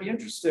of you might be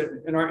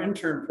interested in our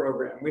intern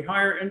program. We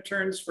hire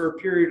interns for a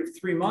period of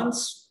 3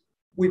 months.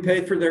 We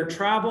pay for their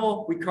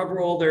travel. We cover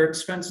all their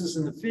expenses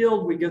in the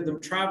field. We give them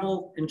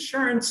travel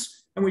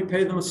insurance and we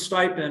pay them a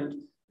stipend.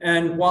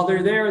 And while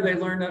they're there, they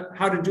learn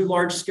how to do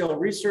large scale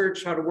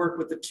research, how to work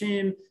with the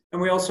team.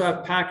 And we also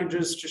have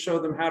packages to show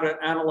them how to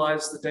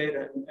analyze the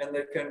data and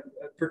they can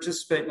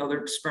participate in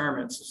other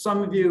experiments. If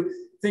some of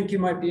you think you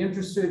might be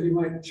interested, you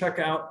might check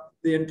out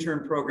the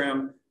intern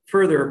program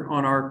further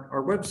on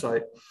our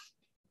website.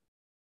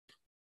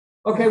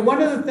 Okay,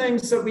 one of the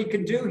things that we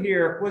could do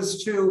here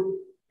was to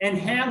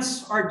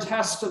enhance our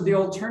test of the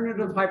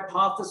alternative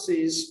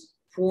hypotheses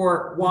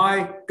for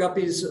why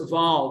guppies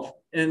evolve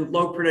in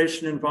low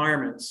predation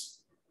environments.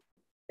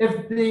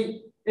 If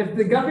the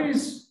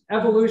guppies'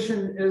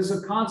 evolution is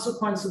a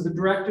consequence of the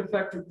direct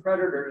effect of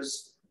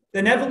predators,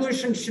 then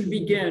evolution should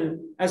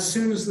begin as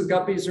soon as the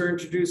guppies are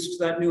introduced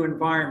to that new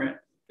environment,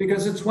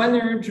 because it's when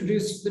they're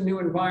introduced to the new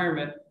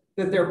environment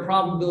that their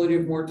probability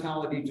of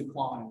mortality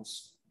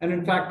declines. And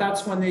in fact,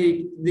 that's when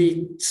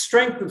the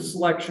strength of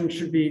selection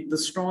should be the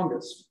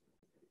strongest.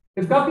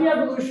 If guppy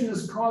evolution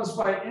is caused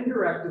by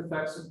indirect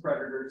effects of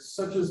predators,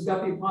 such as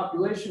guppy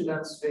population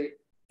density,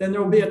 then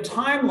there will be a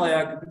time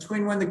lag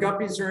between when the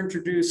guppies are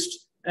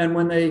introduced and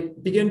when they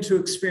begin to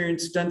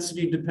experience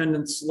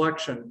density-dependent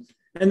selection.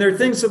 And there are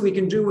things that we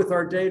can do with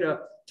our data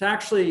to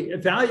actually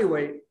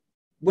evaluate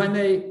when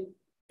they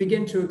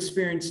begin to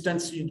experience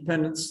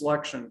density-dependent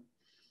selection.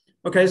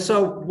 Okay,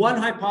 so one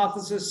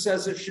hypothesis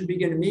says it should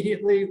begin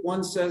immediately.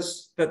 One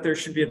says that there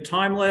should be a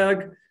time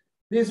lag.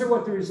 these are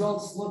what the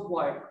results look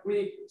like.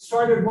 We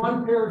started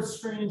one pair of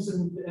streams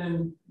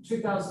in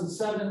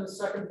 2007, the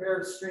second pair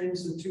of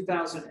streams in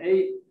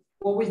 2008.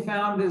 What we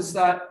found is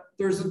that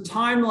there's a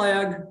time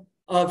lag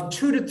of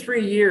 2 to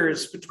 3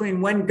 years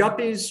between when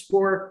guppies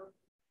were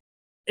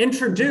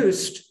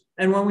introduced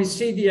and when we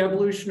see the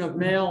evolution of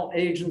male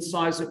age and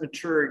size at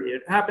maturity.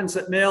 It happens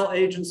that male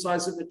age and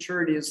size at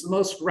maturity is the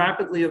most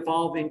rapidly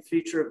evolving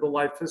feature of the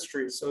life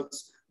history. So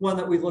it's one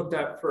that we looked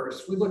at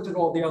first. We looked at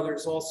all the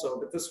others also,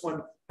 but this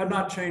one had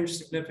not changed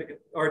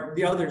significantly, or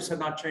the others had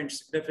not changed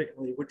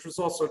significantly, which was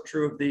also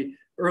true of the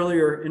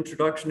earlier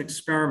introduction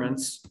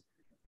experiments.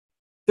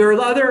 There are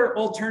other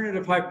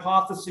alternative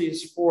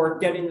hypotheses for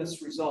getting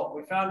this result.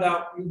 We found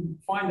out, you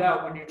find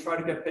out when you try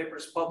to get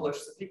papers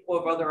published that people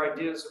have other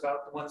ideas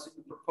about the ones that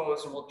you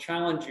propose and will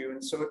challenge you.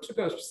 And so it took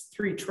us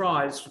 3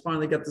 tries to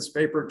finally get this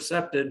paper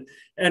accepted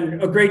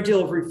and a great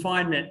deal of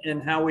refinement in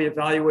how we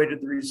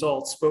evaluated the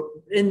results. But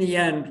in the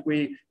end,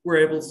 we were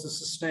able to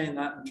sustain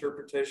that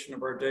interpretation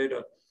of our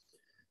data.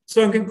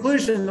 So in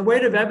conclusion, the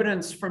weight of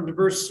evidence from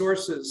diverse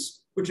sources,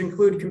 which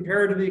include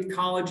comparative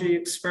ecology,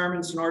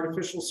 experiments in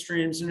artificial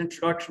streams, and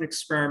introduction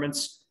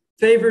experiments,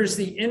 favors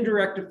the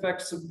indirect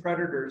effects of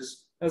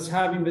predators as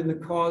having been the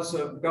cause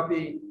of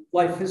guppy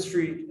life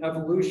history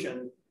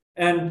evolution.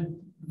 And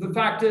the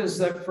fact is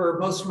that for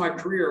most of my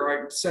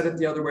career, I said it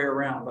the other way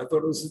around. I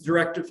thought it was the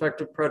direct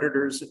effect of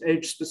predators and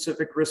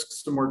age-specific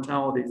risks to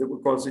mortality that were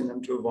causing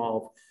them to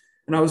evolve.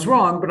 And I was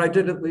wrong, but I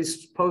did at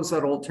least pose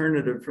that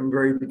alternative from the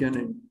very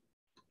beginning.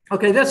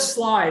 Okay, this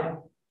slide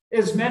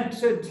is meant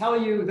to tell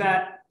you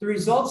that the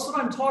results that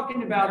I'm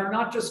talking about are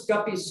not just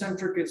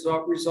guppy-centric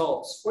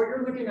results. What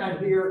you're looking at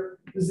here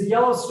is the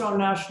Yellowstone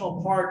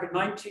National Park in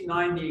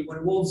 1990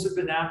 when wolves had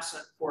been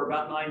absent for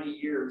about 90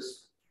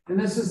 years. And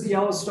this is the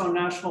Yellowstone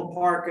National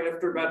Park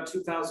after about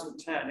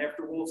 2010,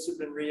 after wolves had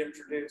been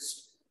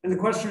reintroduced. And the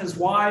question is,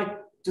 why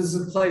does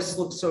the place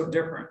look so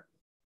different?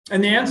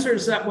 And the answer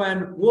is that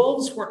when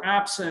wolves were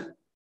absent,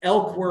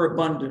 elk were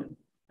abundant.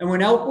 And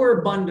when elk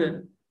were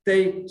abundant,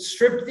 they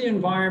stripped the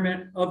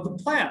environment of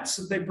the plants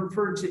that they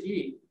preferred to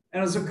eat.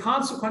 And as a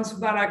consequence of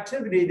that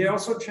activity, they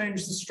also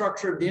changed the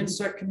structure of the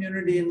insect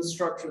community and the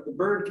structure of the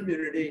bird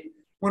community.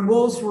 When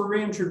wolves were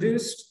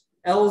reintroduced,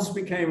 elves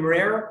became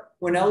rare.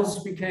 When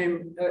elk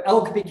became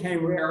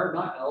rare,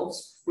 not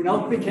elves. When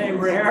elk became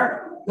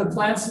rare, the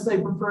plants that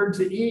they preferred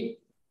to eat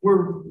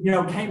were,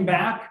 came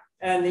back,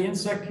 and the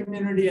insect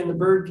community and the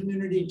bird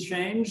community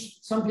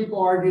changed. Some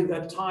people argue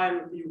that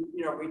time,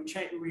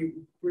 we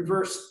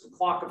reversed the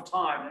clock of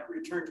time and it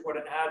returned to what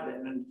it had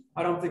been. And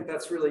I don't think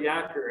that's really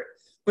accurate.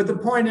 But the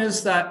point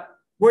is that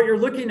what you're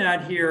looking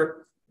at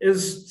here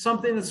is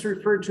something that's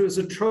referred to as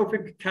a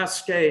trophic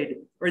cascade,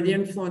 or the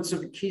influence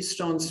of a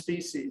keystone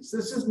species.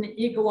 This is an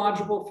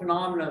ecological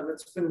phenomenon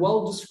that's been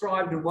well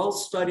described and well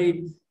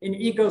studied in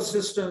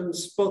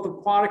ecosystems, both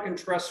aquatic and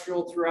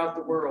terrestrial, throughout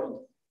the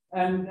world.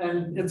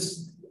 And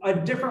it's a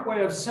different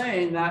way of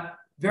saying that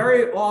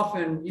very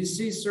often you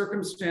see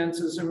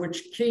circumstances in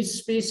which key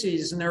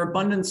species and their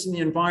abundance in the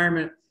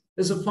environment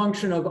is a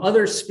function of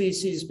other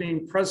species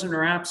being present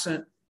or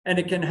absent, and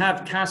it can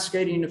have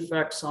cascading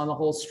effects on the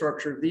whole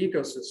structure of the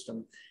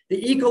ecosystem.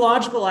 The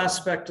ecological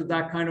aspect of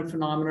that kind of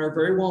phenomena are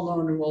very well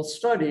known and well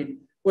studied.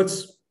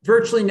 What's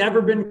virtually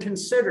never been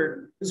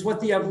considered is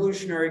what the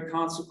evolutionary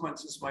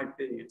consequences might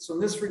be. And so in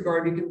this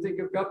regard, you can think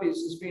of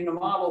guppies as being a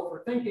model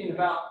for thinking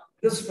about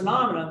this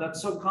phenomenon that's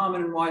so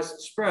common and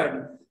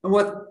widespread, and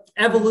what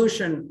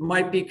evolution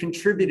might be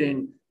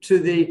contributing to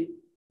the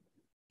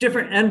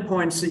different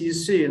endpoints that you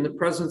see in the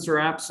presence or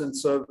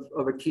absence of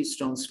a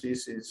keystone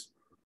species.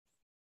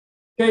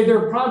 Okay, there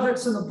are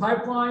projects in the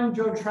pipeline.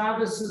 Joe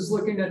Travis is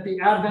looking at the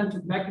advent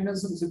of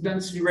mechanisms of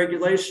density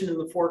regulation in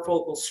the 4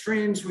 focal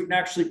streams. We can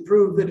actually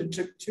prove that it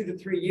took 2 to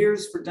 3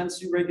 years for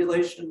density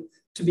regulation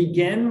to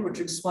begin, which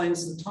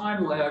explains the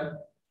time lag.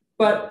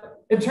 But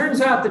it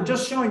turns out that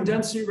just showing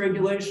density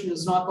regulation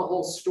is not the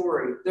whole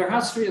story. There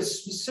has to be a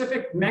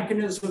specific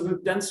mechanism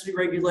of density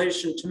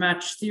regulation to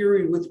match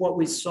theory with what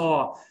we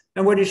saw.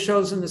 And what he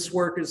shows in this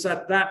work is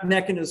that that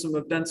mechanism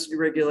of density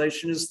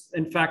regulation is,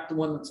 in fact, the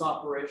one that's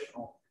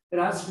operational. It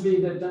has to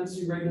be that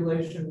density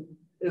regulation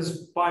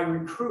is by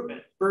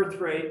recruitment, birth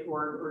rate,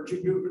 or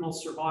juvenile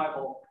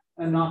survival,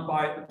 and not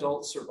by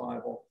adult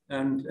survival.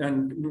 And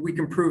we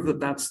can prove that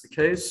that's the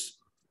case.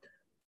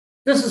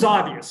 This is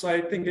obvious. I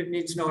think it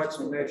needs no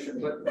explanation.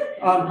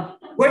 But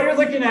what you're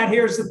looking at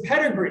here is the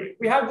pedigree.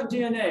 We have the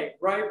DNA,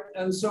 right?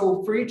 And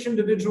so for each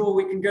individual,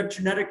 we can get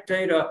genetic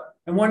data.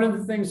 And one of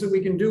the things that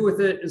we can do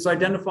with it is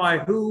identify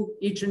who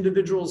each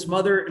individual's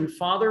mother and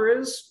father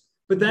is.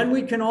 But then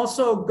we can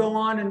also go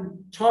on and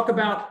talk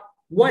about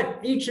what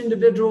each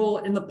individual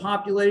in the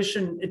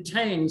population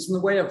attains in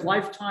the way of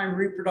lifetime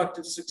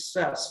reproductive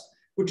success,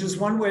 which is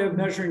one way of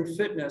measuring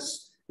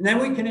fitness. And then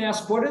we can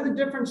ask, what are the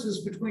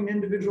differences between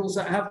individuals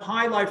that have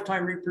high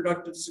lifetime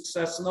reproductive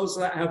success and those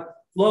that have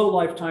low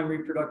lifetime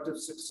reproductive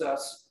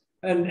success,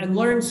 and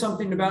learn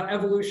something about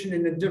evolution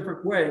in a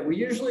different way. We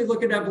usually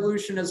look at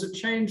evolution as a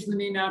change in the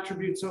mean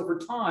attributes over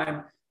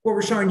time, what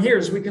we're showing here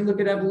is we can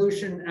look at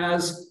evolution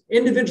as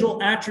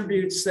individual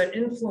attributes that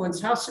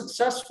influence how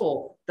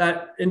successful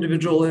that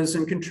individual is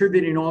in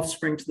contributing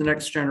offspring to the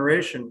next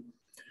generation.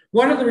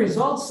 One of the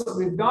results that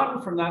we've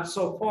gotten from that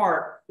so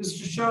far is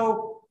to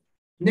show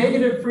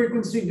negative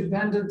frequency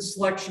dependent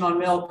selection on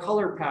male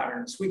color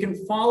patterns. We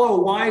can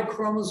follow Y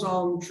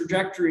chromosome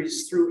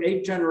trajectories through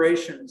 8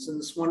 generations in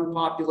this one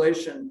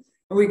population.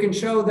 And we can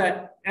show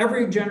that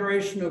every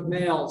generation of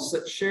males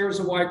that shares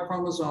a Y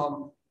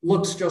chromosome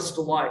looks just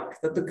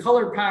alike, that the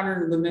color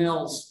pattern of the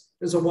males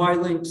is a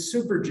Y-linked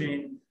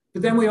supergene.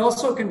 But then we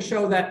also can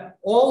show that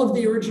all of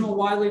the original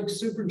Y-linked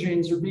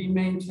supergenes are being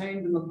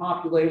maintained in the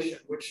population,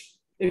 which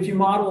if you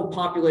model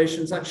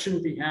populations, that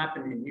shouldn't be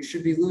happening. You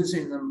should be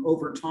losing them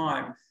over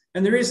time.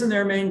 And the reason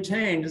they're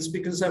maintained is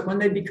because that when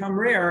they become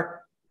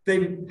rare,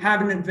 they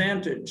have an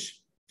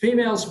advantage.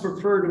 Females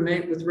prefer to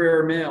mate with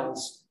rare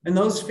males, and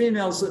those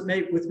females that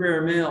mate with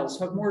rare males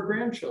have more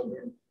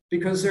grandchildren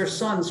because their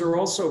sons are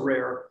also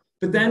rare.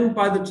 But then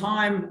by the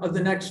time of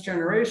the next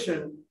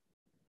generation,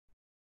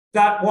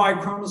 that Y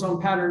chromosome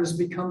pattern has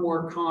become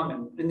more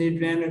common and the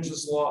advantage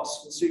is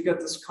lost. And so you get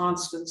this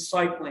constant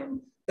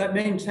cycling that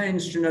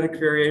maintains genetic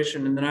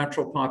variation in the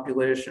natural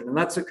population. And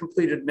that's a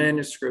completed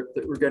manuscript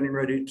that we're getting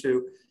ready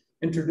to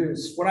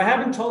introduce. What I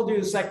haven't told you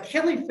is that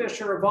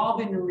killifish are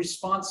evolving in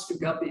response to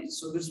guppies.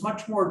 So there's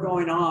much more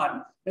going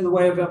on in the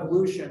way of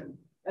evolution.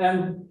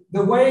 And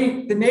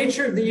the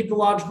nature of the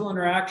ecological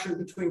interaction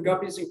between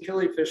guppies and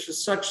killifish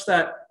is such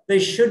that they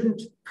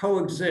shouldn't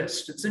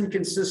coexist. It's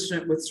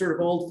inconsistent with sort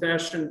of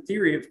old-fashioned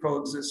theory of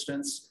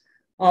coexistence.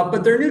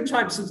 But there are new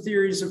types of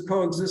theories of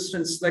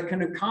coexistence that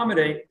can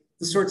accommodate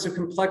the sorts of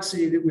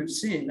complexity that we've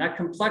seen. That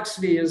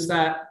complexity is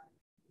that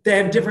they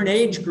have different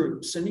age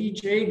groups, and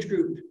each age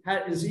group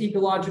is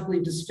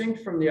ecologically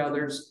distinct from the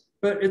others,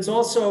 but it's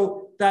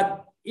also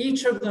that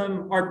each of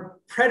them are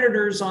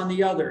predators on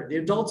the other. The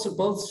adults of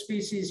both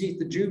species eat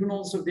the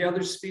juveniles of the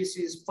other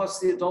species, plus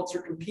the adults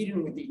are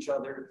competing with each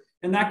other.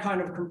 And that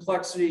kind of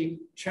complexity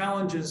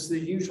challenges the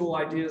usual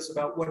ideas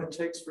about what it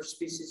takes for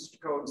species to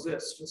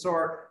coexist. And so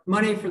our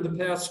money for the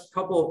past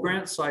couple of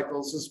grant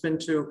cycles has been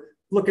to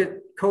look at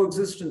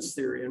coexistence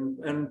theory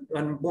and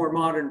more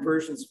modern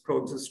versions of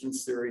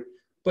coexistence theory.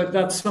 But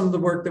that's some of the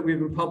work that we've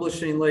been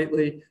publishing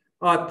lately.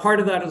 Part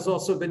of that has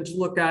also been to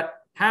look at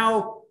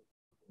how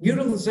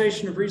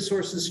utilization of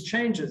resources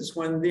changes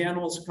when the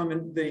animals come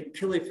in, the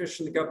killifish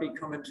and the guppy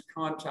come into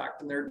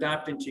contact and they're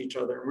adapting to each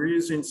other. And we're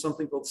using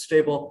something called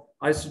stable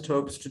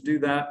isotopes to do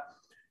that.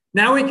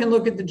 Now we can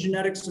look at the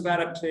genetics of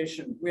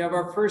adaptation. We have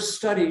our first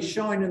study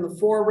showing in the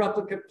 4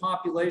 replicate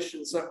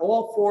populations that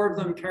all 4 of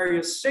them carry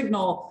a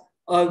signal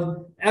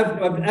of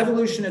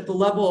evolution at the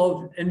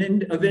level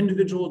of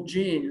individual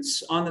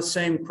genes on the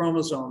same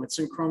chromosome. It's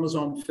in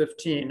chromosome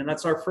 15. And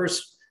that's our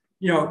first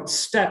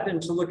step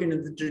into looking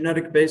at the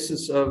genetic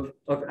basis of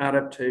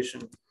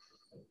adaptation.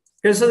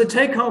 Okay, so the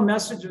take-home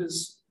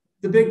messages,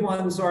 the big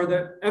ones are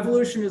that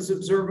evolution is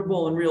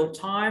observable in real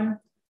time,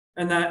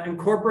 and that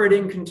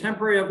incorporating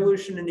contemporary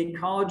evolution and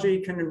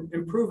ecology can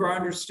improve our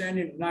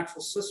understanding of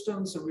natural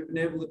systems, and we've been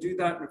able to do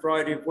that in a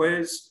variety of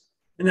ways,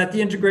 and that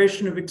the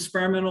integration of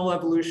experimental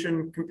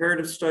evolution,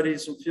 comparative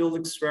studies, and field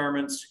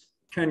experiments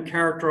can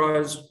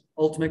characterize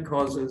ultimate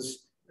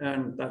causes,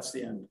 and that's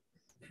the end.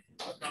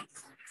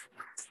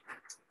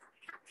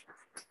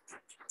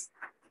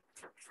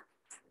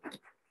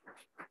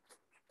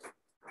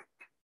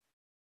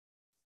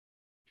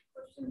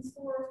 Questions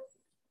for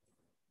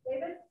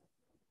David?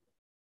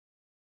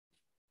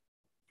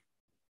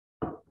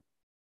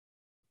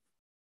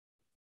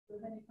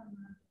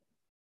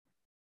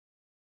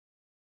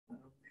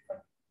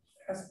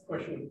 Ask a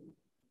question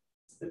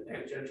that's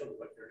tangential to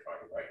what you're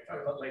talking about. You're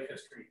talking about life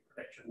history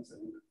predictions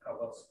and how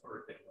well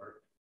supported they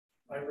were.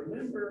 I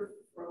remember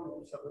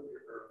from some of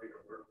your earlier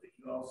work that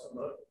you also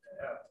looked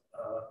at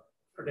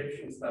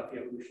predictions about the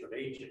evolution of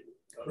aging,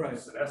 of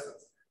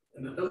senescence,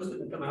 and that those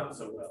didn't come out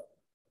so well.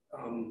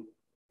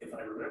 If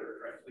I remember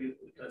correctly,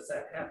 does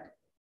that happen?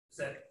 Is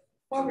that?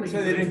 Well, I would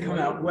say they didn't come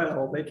out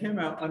well. They came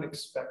out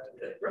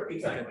unexpectedly.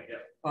 Exactly,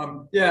 yeah.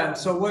 Yeah,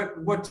 so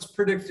what's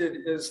predicted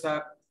is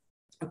that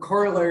a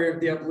corollary of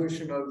the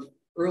evolution of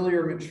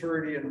earlier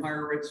maturity and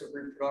higher rates of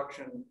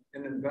reproduction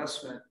and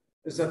investment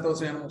is that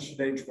those animals should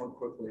age more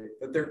quickly,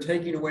 that they're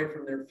taking away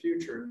from their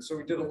future. And so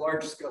we did a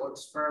large-scale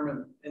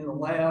experiment in the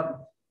lab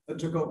that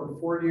took over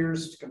 4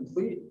 years to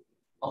complete.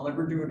 I'll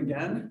never do it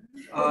again.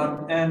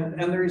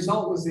 And the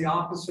result was the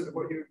opposite of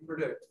what you would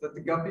predict, that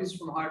the guppies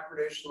from high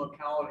predation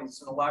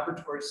localities in a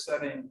laboratory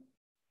setting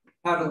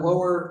had a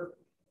lower,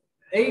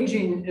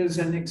 aging is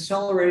an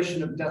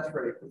acceleration of death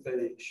rate with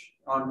age.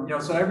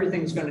 So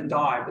everything's going to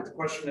die, but the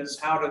question is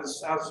how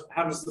does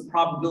the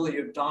probability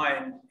of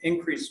dying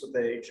increase with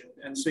age?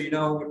 And so,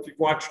 if you've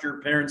watched your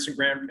parents and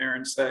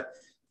grandparents, that,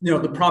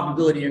 the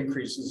probability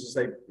increases as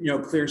they,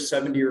 clear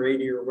 70 or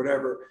 80 or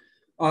whatever.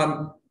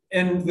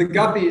 And the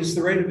guppies,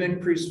 the rate of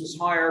increase was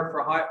higher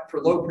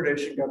for low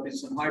predation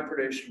guppies than high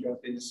predation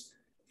guppies.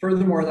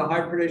 Furthermore, the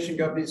high predation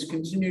guppies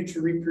continue to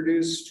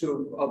reproduce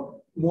to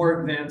a more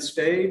advanced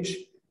age.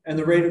 and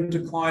the rate of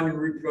decline in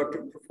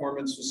reproductive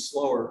performance was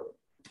slower.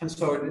 And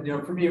so,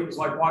 for me, it was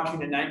like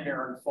watching a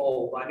nightmare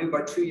unfold. I knew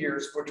by 2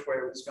 years which way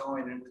it was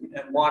going,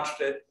 and watched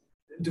it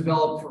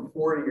develop for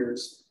 4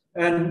 years.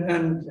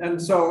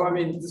 And so, I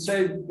mean, to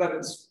say that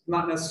it's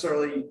not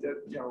necessarily,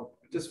 a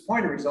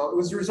disappointing result, it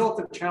was a result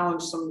that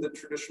challenged some of the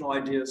traditional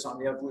ideas on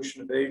the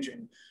evolution of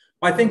aging.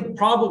 I think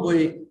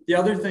probably the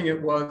other thing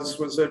it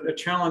was a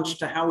challenge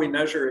to how we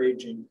measure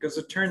aging, because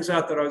it turns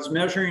out that I was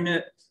measuring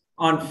it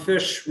on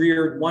fish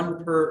reared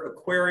 1 per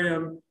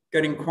aquarium,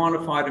 getting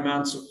quantified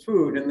amounts of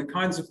food. And the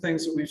kinds of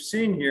things that we've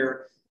seen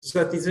here is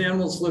that these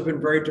animals live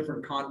in very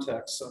different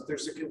contexts. So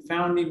there's a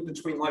confounding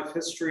between life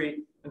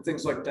history and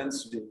things like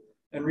density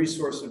and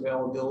resource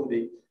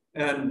availability.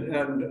 And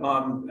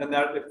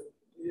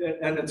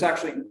it's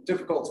actually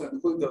difficult to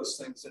include those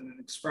things in an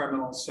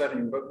experimental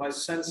setting. But my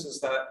sense is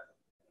that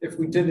if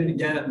we did it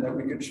again, that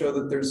we could show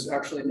that there's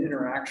actually an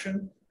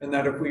interaction, and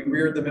that if we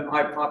reared them at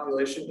high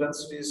population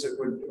densities, it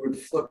would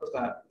flip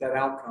that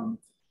outcome.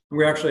 And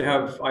we actually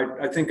have,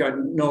 I think I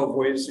know of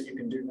ways that you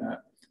can do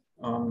that.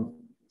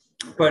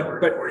 But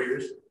 4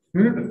 years.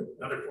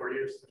 Another 4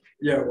 years.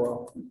 Yeah,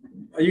 well,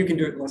 you can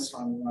do it in less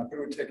time than that, but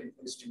it would take at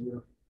least a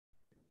year.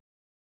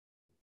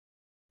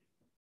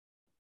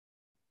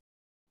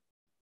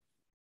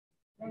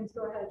 James,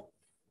 go ahead.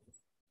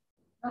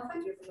 Oh,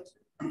 thank you for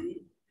listening.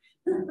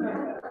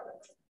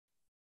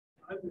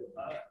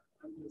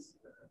 I'm just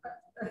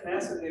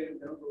fascinated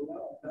and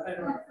overwhelmed. I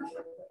don't know what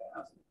to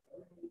ask.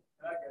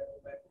 I got to go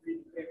back and read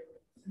the paper.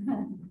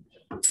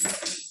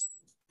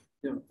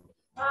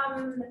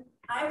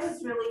 I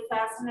was really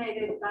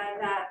fascinated by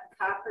that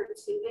copper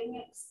tubing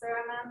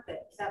experiment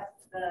that kept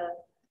the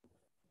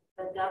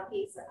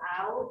guppies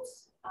out.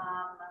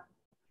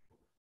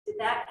 Did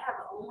that have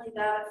only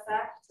that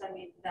effect? I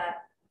mean,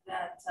 that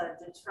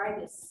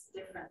detritus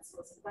difference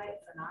was quite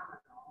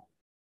phenomenal.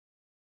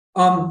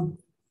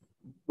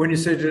 When you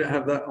say did it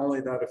have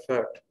only that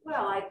effect?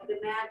 Well, I could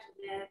imagine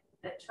it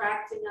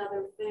attracting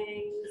other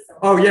things.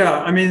 Oh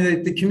yeah, I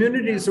mean the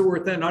communities that were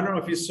within, I don't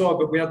know if you saw,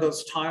 but we had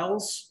those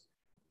tiles,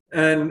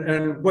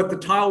 and what the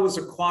tile was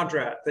a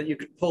quadrat that you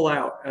could pull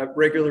out at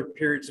regular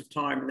periods of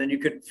time, and then you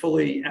could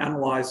fully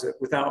analyze it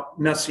without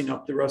messing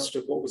up the rest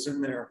of what was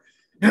in there.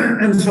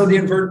 And so the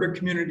invertebrate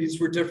communities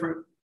were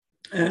different,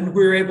 and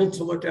we were able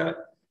to look at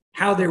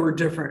how they were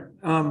different.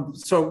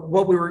 So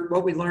what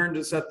we learned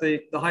is that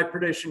the high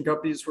predation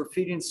guppies were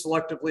feeding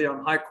selectively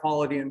on high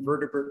quality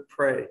invertebrate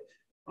prey.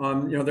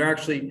 They're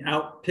actually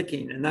out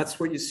picking, and that's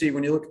what you see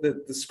when you look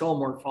at the skull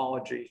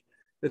morphology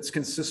that's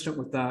consistent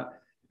with that.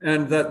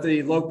 And that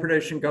the low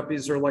predation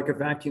guppies are like a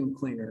vacuum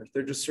cleaner.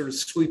 They're just sort of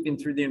sweeping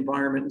through the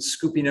environment and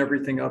scooping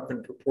everything up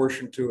in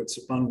proportion to its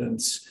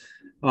abundance.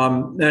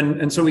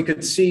 And so we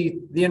could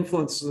see the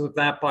influences of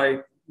that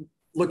by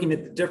looking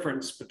at the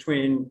difference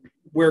between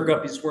where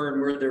guppies were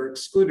and where they're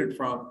excluded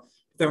from.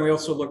 Then we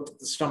also looked at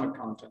the stomach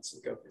contents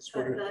of guppies.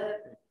 But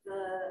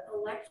the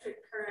electric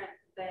current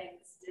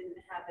things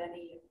didn't have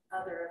any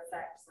other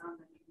effects on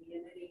the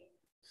community.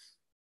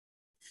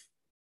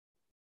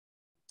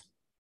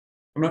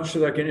 I'm not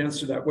sure that I can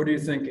answer that. What are you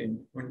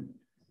thinking? Electric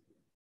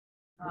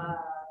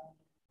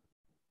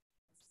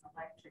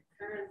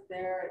current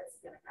there, it's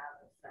going to have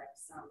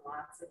effects on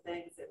lots of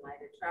things. It might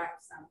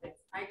attract some things.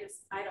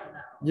 I don't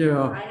know.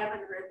 Yeah. I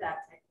haven't heard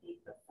that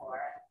technique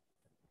before.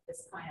 At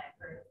this point, I've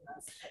heard of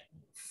most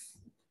techniques.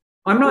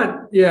 I'm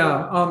not,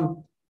 yeah.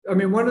 I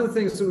mean, one of the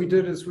things that we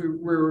did is we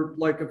were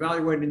like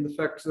evaluating the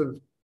effects of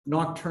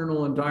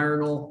nocturnal and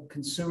diurnal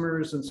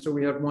consumers. And so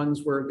we had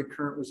ones where the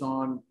current was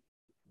on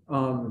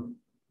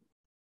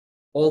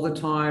all the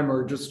time,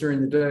 or just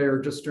during the day, or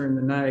just during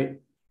the night.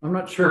 I'm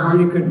not sure how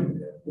you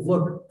could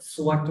look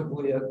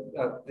selectively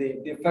at the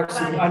effects.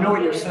 I know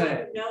what you're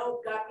saying. No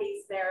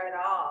guppies there at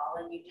all,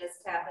 and you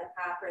just have a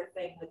copper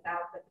thing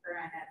without the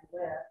current and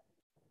with.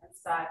 And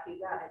so if you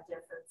got a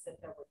difference if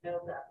there were no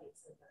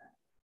guppies in the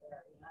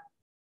area.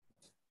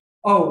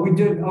 Oh, we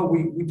did. Oh,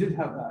 we did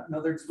have that. In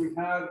other words,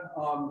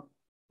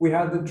 we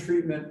had the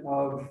treatment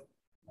of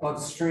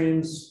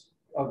streams,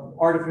 of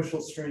artificial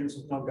streams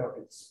with no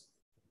guppies.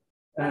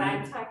 But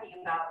I'm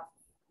talking about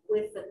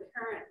with the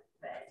current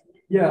thing.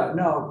 Yeah,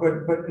 no,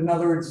 but in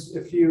other words,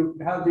 if you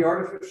have the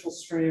artificial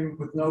stream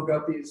with no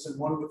guppies and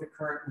one with a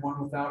current and one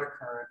without a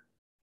current,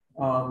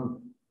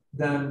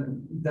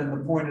 then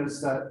the point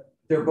is that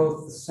they're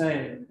both the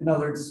same. In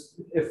other words,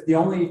 if the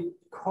only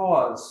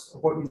cause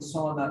of what you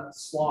saw on that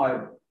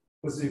slide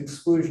was the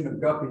exclusion of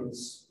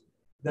guppies,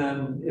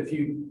 then if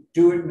you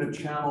do it in a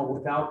channel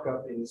without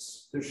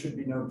guppies, there should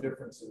be no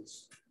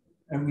differences.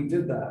 And we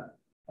did that.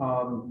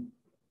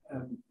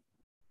 And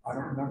I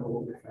don't remember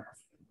what we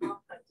found.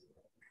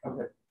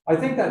 Okay, I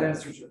think that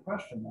answers your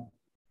question though.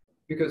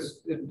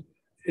 Because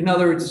in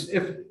other words,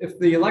 if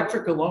the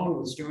electric alone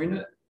was doing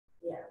it,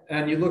 yeah,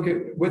 and you look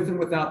at with and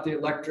without the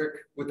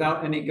electric,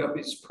 without any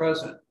guppies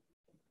present,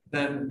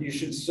 then you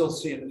should still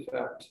see an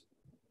effect.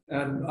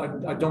 And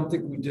I don't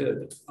think we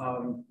did,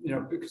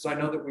 because I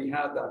know that we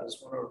had that as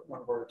one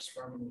of our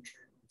experimental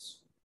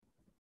treatments.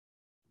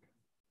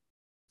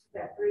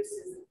 that Bruce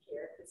isn't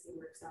here because he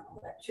works on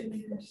electric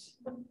fish.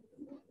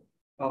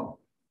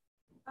 Oh,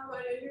 I know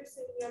you're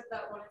saying you had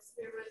that one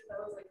experiment that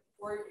was like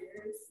 4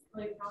 years.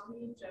 Like, how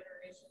many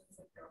generations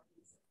of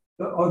guppies?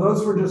 oh,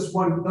 those were just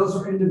one, those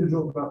are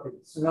individual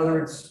guppies. In other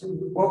words,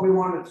 what we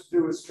wanted to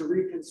do is to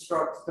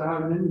reconstruct, to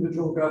have an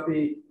individual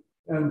guppy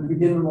and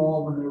begin them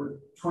all when they were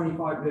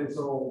 25 days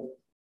old,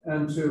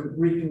 and to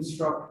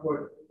reconstruct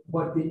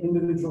what the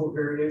individual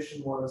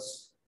variation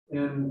was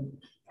in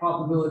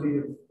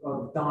probability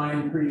of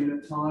dying per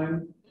unit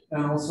time,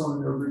 and also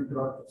in their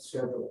reproductive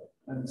schedule.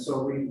 And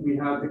so we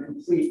had the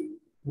complete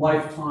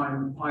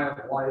lifetime high of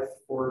life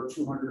for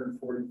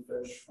 240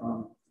 fish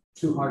from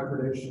 2 high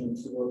predation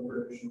to low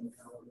predation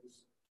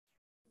localities.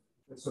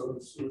 And so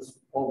it was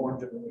all one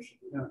generation.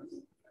 Yeah.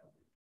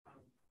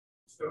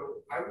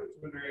 So I was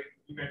wondering,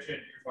 you mentioned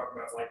you were talking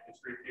about life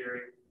history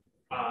theory,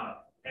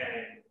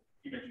 and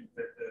you mentioned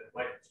that the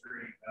life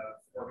history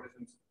of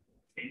organisms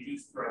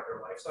changes throughout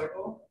their life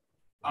cycle.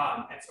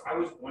 And so I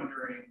was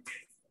wondering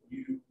if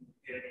you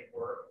did any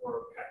work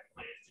or had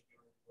plans to do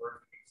any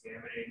work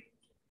examining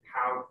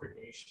how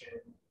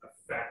predation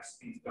affects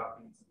these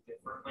guppies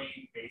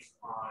differently based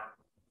on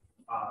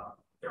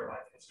their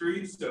life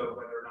history. So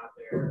whether or not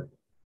they're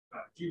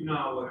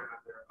juvenile, whether or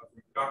not they're of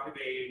reproductive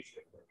age,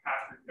 if they're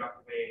past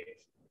reproductive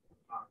age,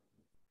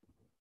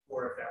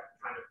 or if that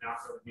kind of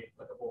not really be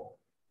applicable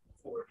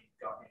for these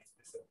guppies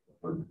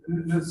specifically.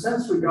 In the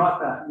sense we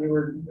got that,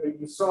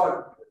 you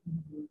saw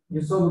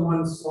the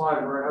one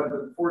slide where I had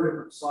the 4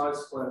 different size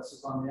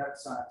classes on the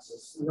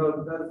x-axis. You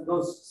know,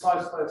 those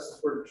size classes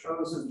were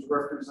chosen to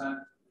represent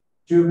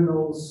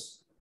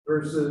juveniles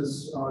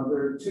versus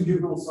there are 2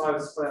 juvenile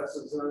size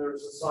classes, and then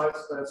there's a size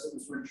class that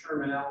was mature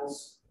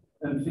males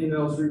and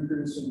females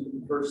reproducing for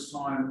the first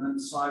time, and then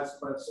size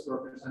class that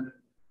represented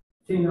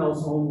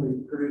females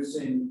only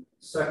producing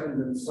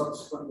second and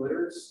subsequent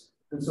litters.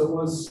 And so it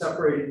was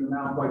separating them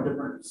out by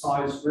different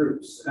size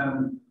groups.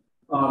 And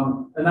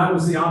that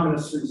was the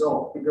ominous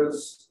result,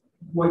 because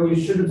what you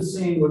should have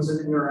seen was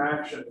an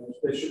interaction.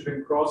 They should have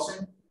been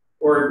crossing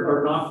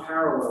or not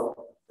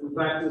parallel. In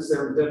fact, they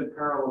were dead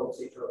parallel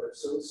to each other.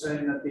 So it's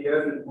saying that the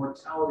added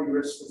mortality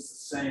risk was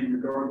the same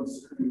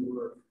regardless of who you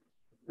were.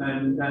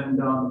 And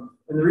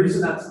the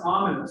reason that's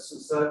ominous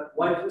is that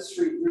life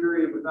history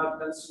theory without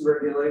density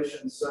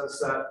regulation says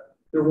that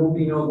there will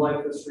be no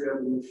life history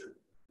evolution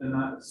in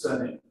that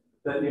setting.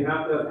 That you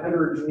have to have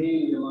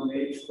heterogeneity among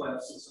age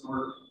classes in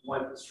order for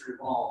life history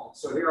to evolve.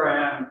 So here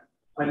I am.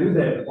 I knew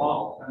they had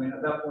evolved. I mean,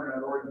 at that point,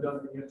 I'd already done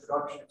the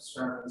introduction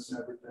experiments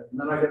and everything. And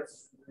then I get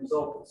the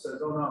result that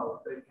says, oh no,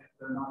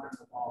 they're not going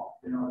to evolve.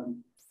 You know,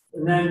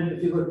 and then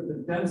if you look at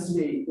the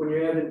density, when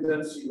you add in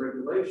density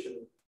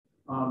regulation,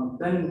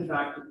 then in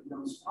fact it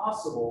becomes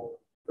possible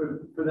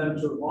for them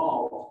to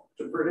evolve,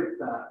 to predict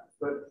that.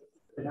 But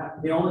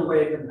the only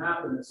way it can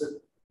happen is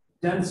if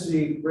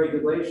density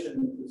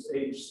regulation is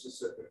age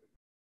specific.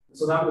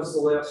 So that was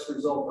the last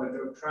result by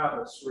Joe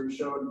Travis, where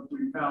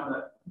we found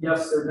that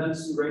yes, they're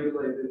density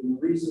regulated, and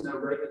the reason they're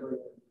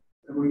regulated,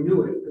 and we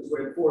knew it because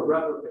we had 4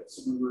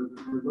 replicates and we were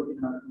looking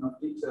at it in enough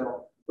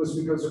detail, was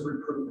because of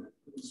recruitment.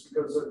 It was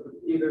because of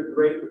either the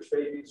rate at which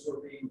babies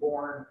were being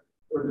born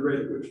or the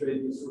rate at which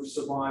babies were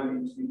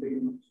surviving to be big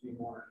enough to be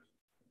born.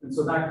 And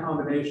so that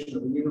combination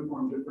of a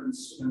uniform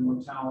difference in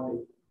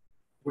mortality,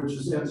 which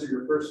is to answer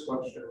your first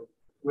question,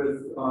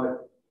 with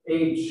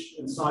age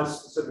and size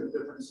specific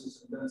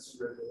differences in density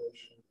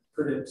regulation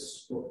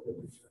predicts what will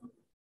be found.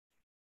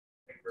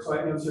 So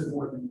I answered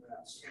more than you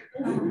asked.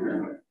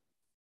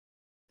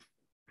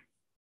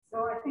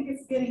 So I think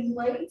it's getting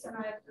late, and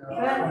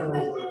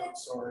I'm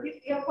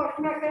sorry. You have a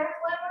question back there?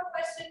 One more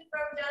question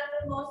from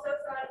Jonathan Mosos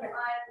on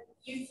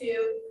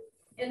YouTube.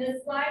 In the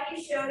slide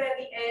you showed at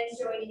the end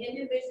showing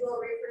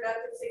individual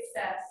reproductive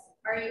success,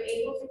 are you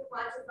able to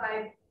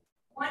quantify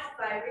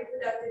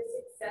reproductive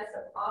success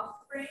of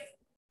offspring?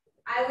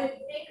 I would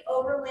think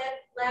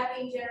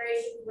overlapping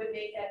generations would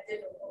make that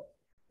difficult.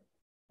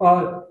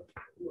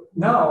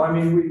 No, I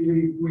mean,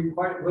 we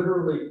quite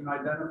literally can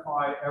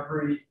identify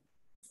every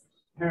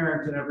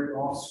parent and every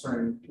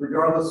offspring,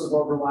 regardless of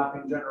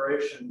overlapping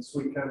generations.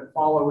 We can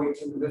follow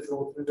each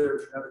individual through their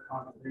genetic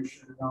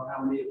contribution and know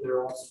how many of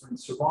their offspring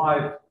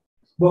survive.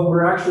 What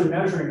we're actually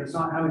measuring is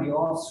not how many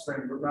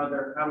offspring, but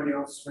rather how many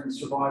offspring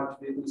survive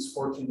to be at least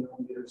 14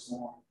 millimeters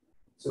long,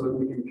 so that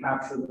we can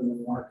capture them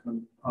and mark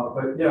them.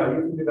 But yeah,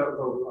 you can do that with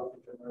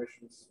overlapping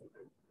generations. It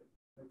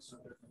makes no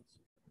difference.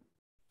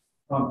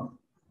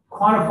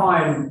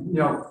 Quantifying, you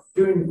know,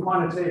 doing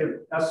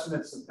quantitative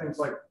estimates of things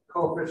like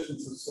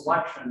coefficients of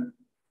selection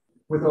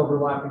with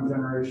overlapping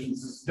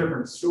generations is a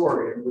different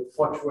story, and with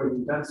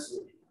fluctuating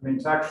density. I mean,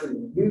 to actually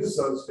use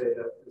those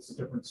data is a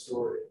different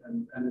story,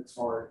 and it's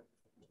hard.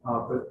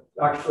 But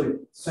actually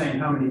saying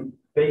how many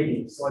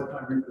babies,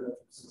 lifetime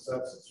reproductive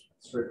success is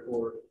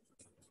straightforward.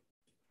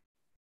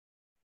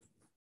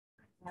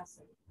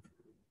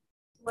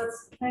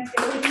 let's thank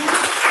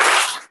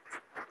everyone.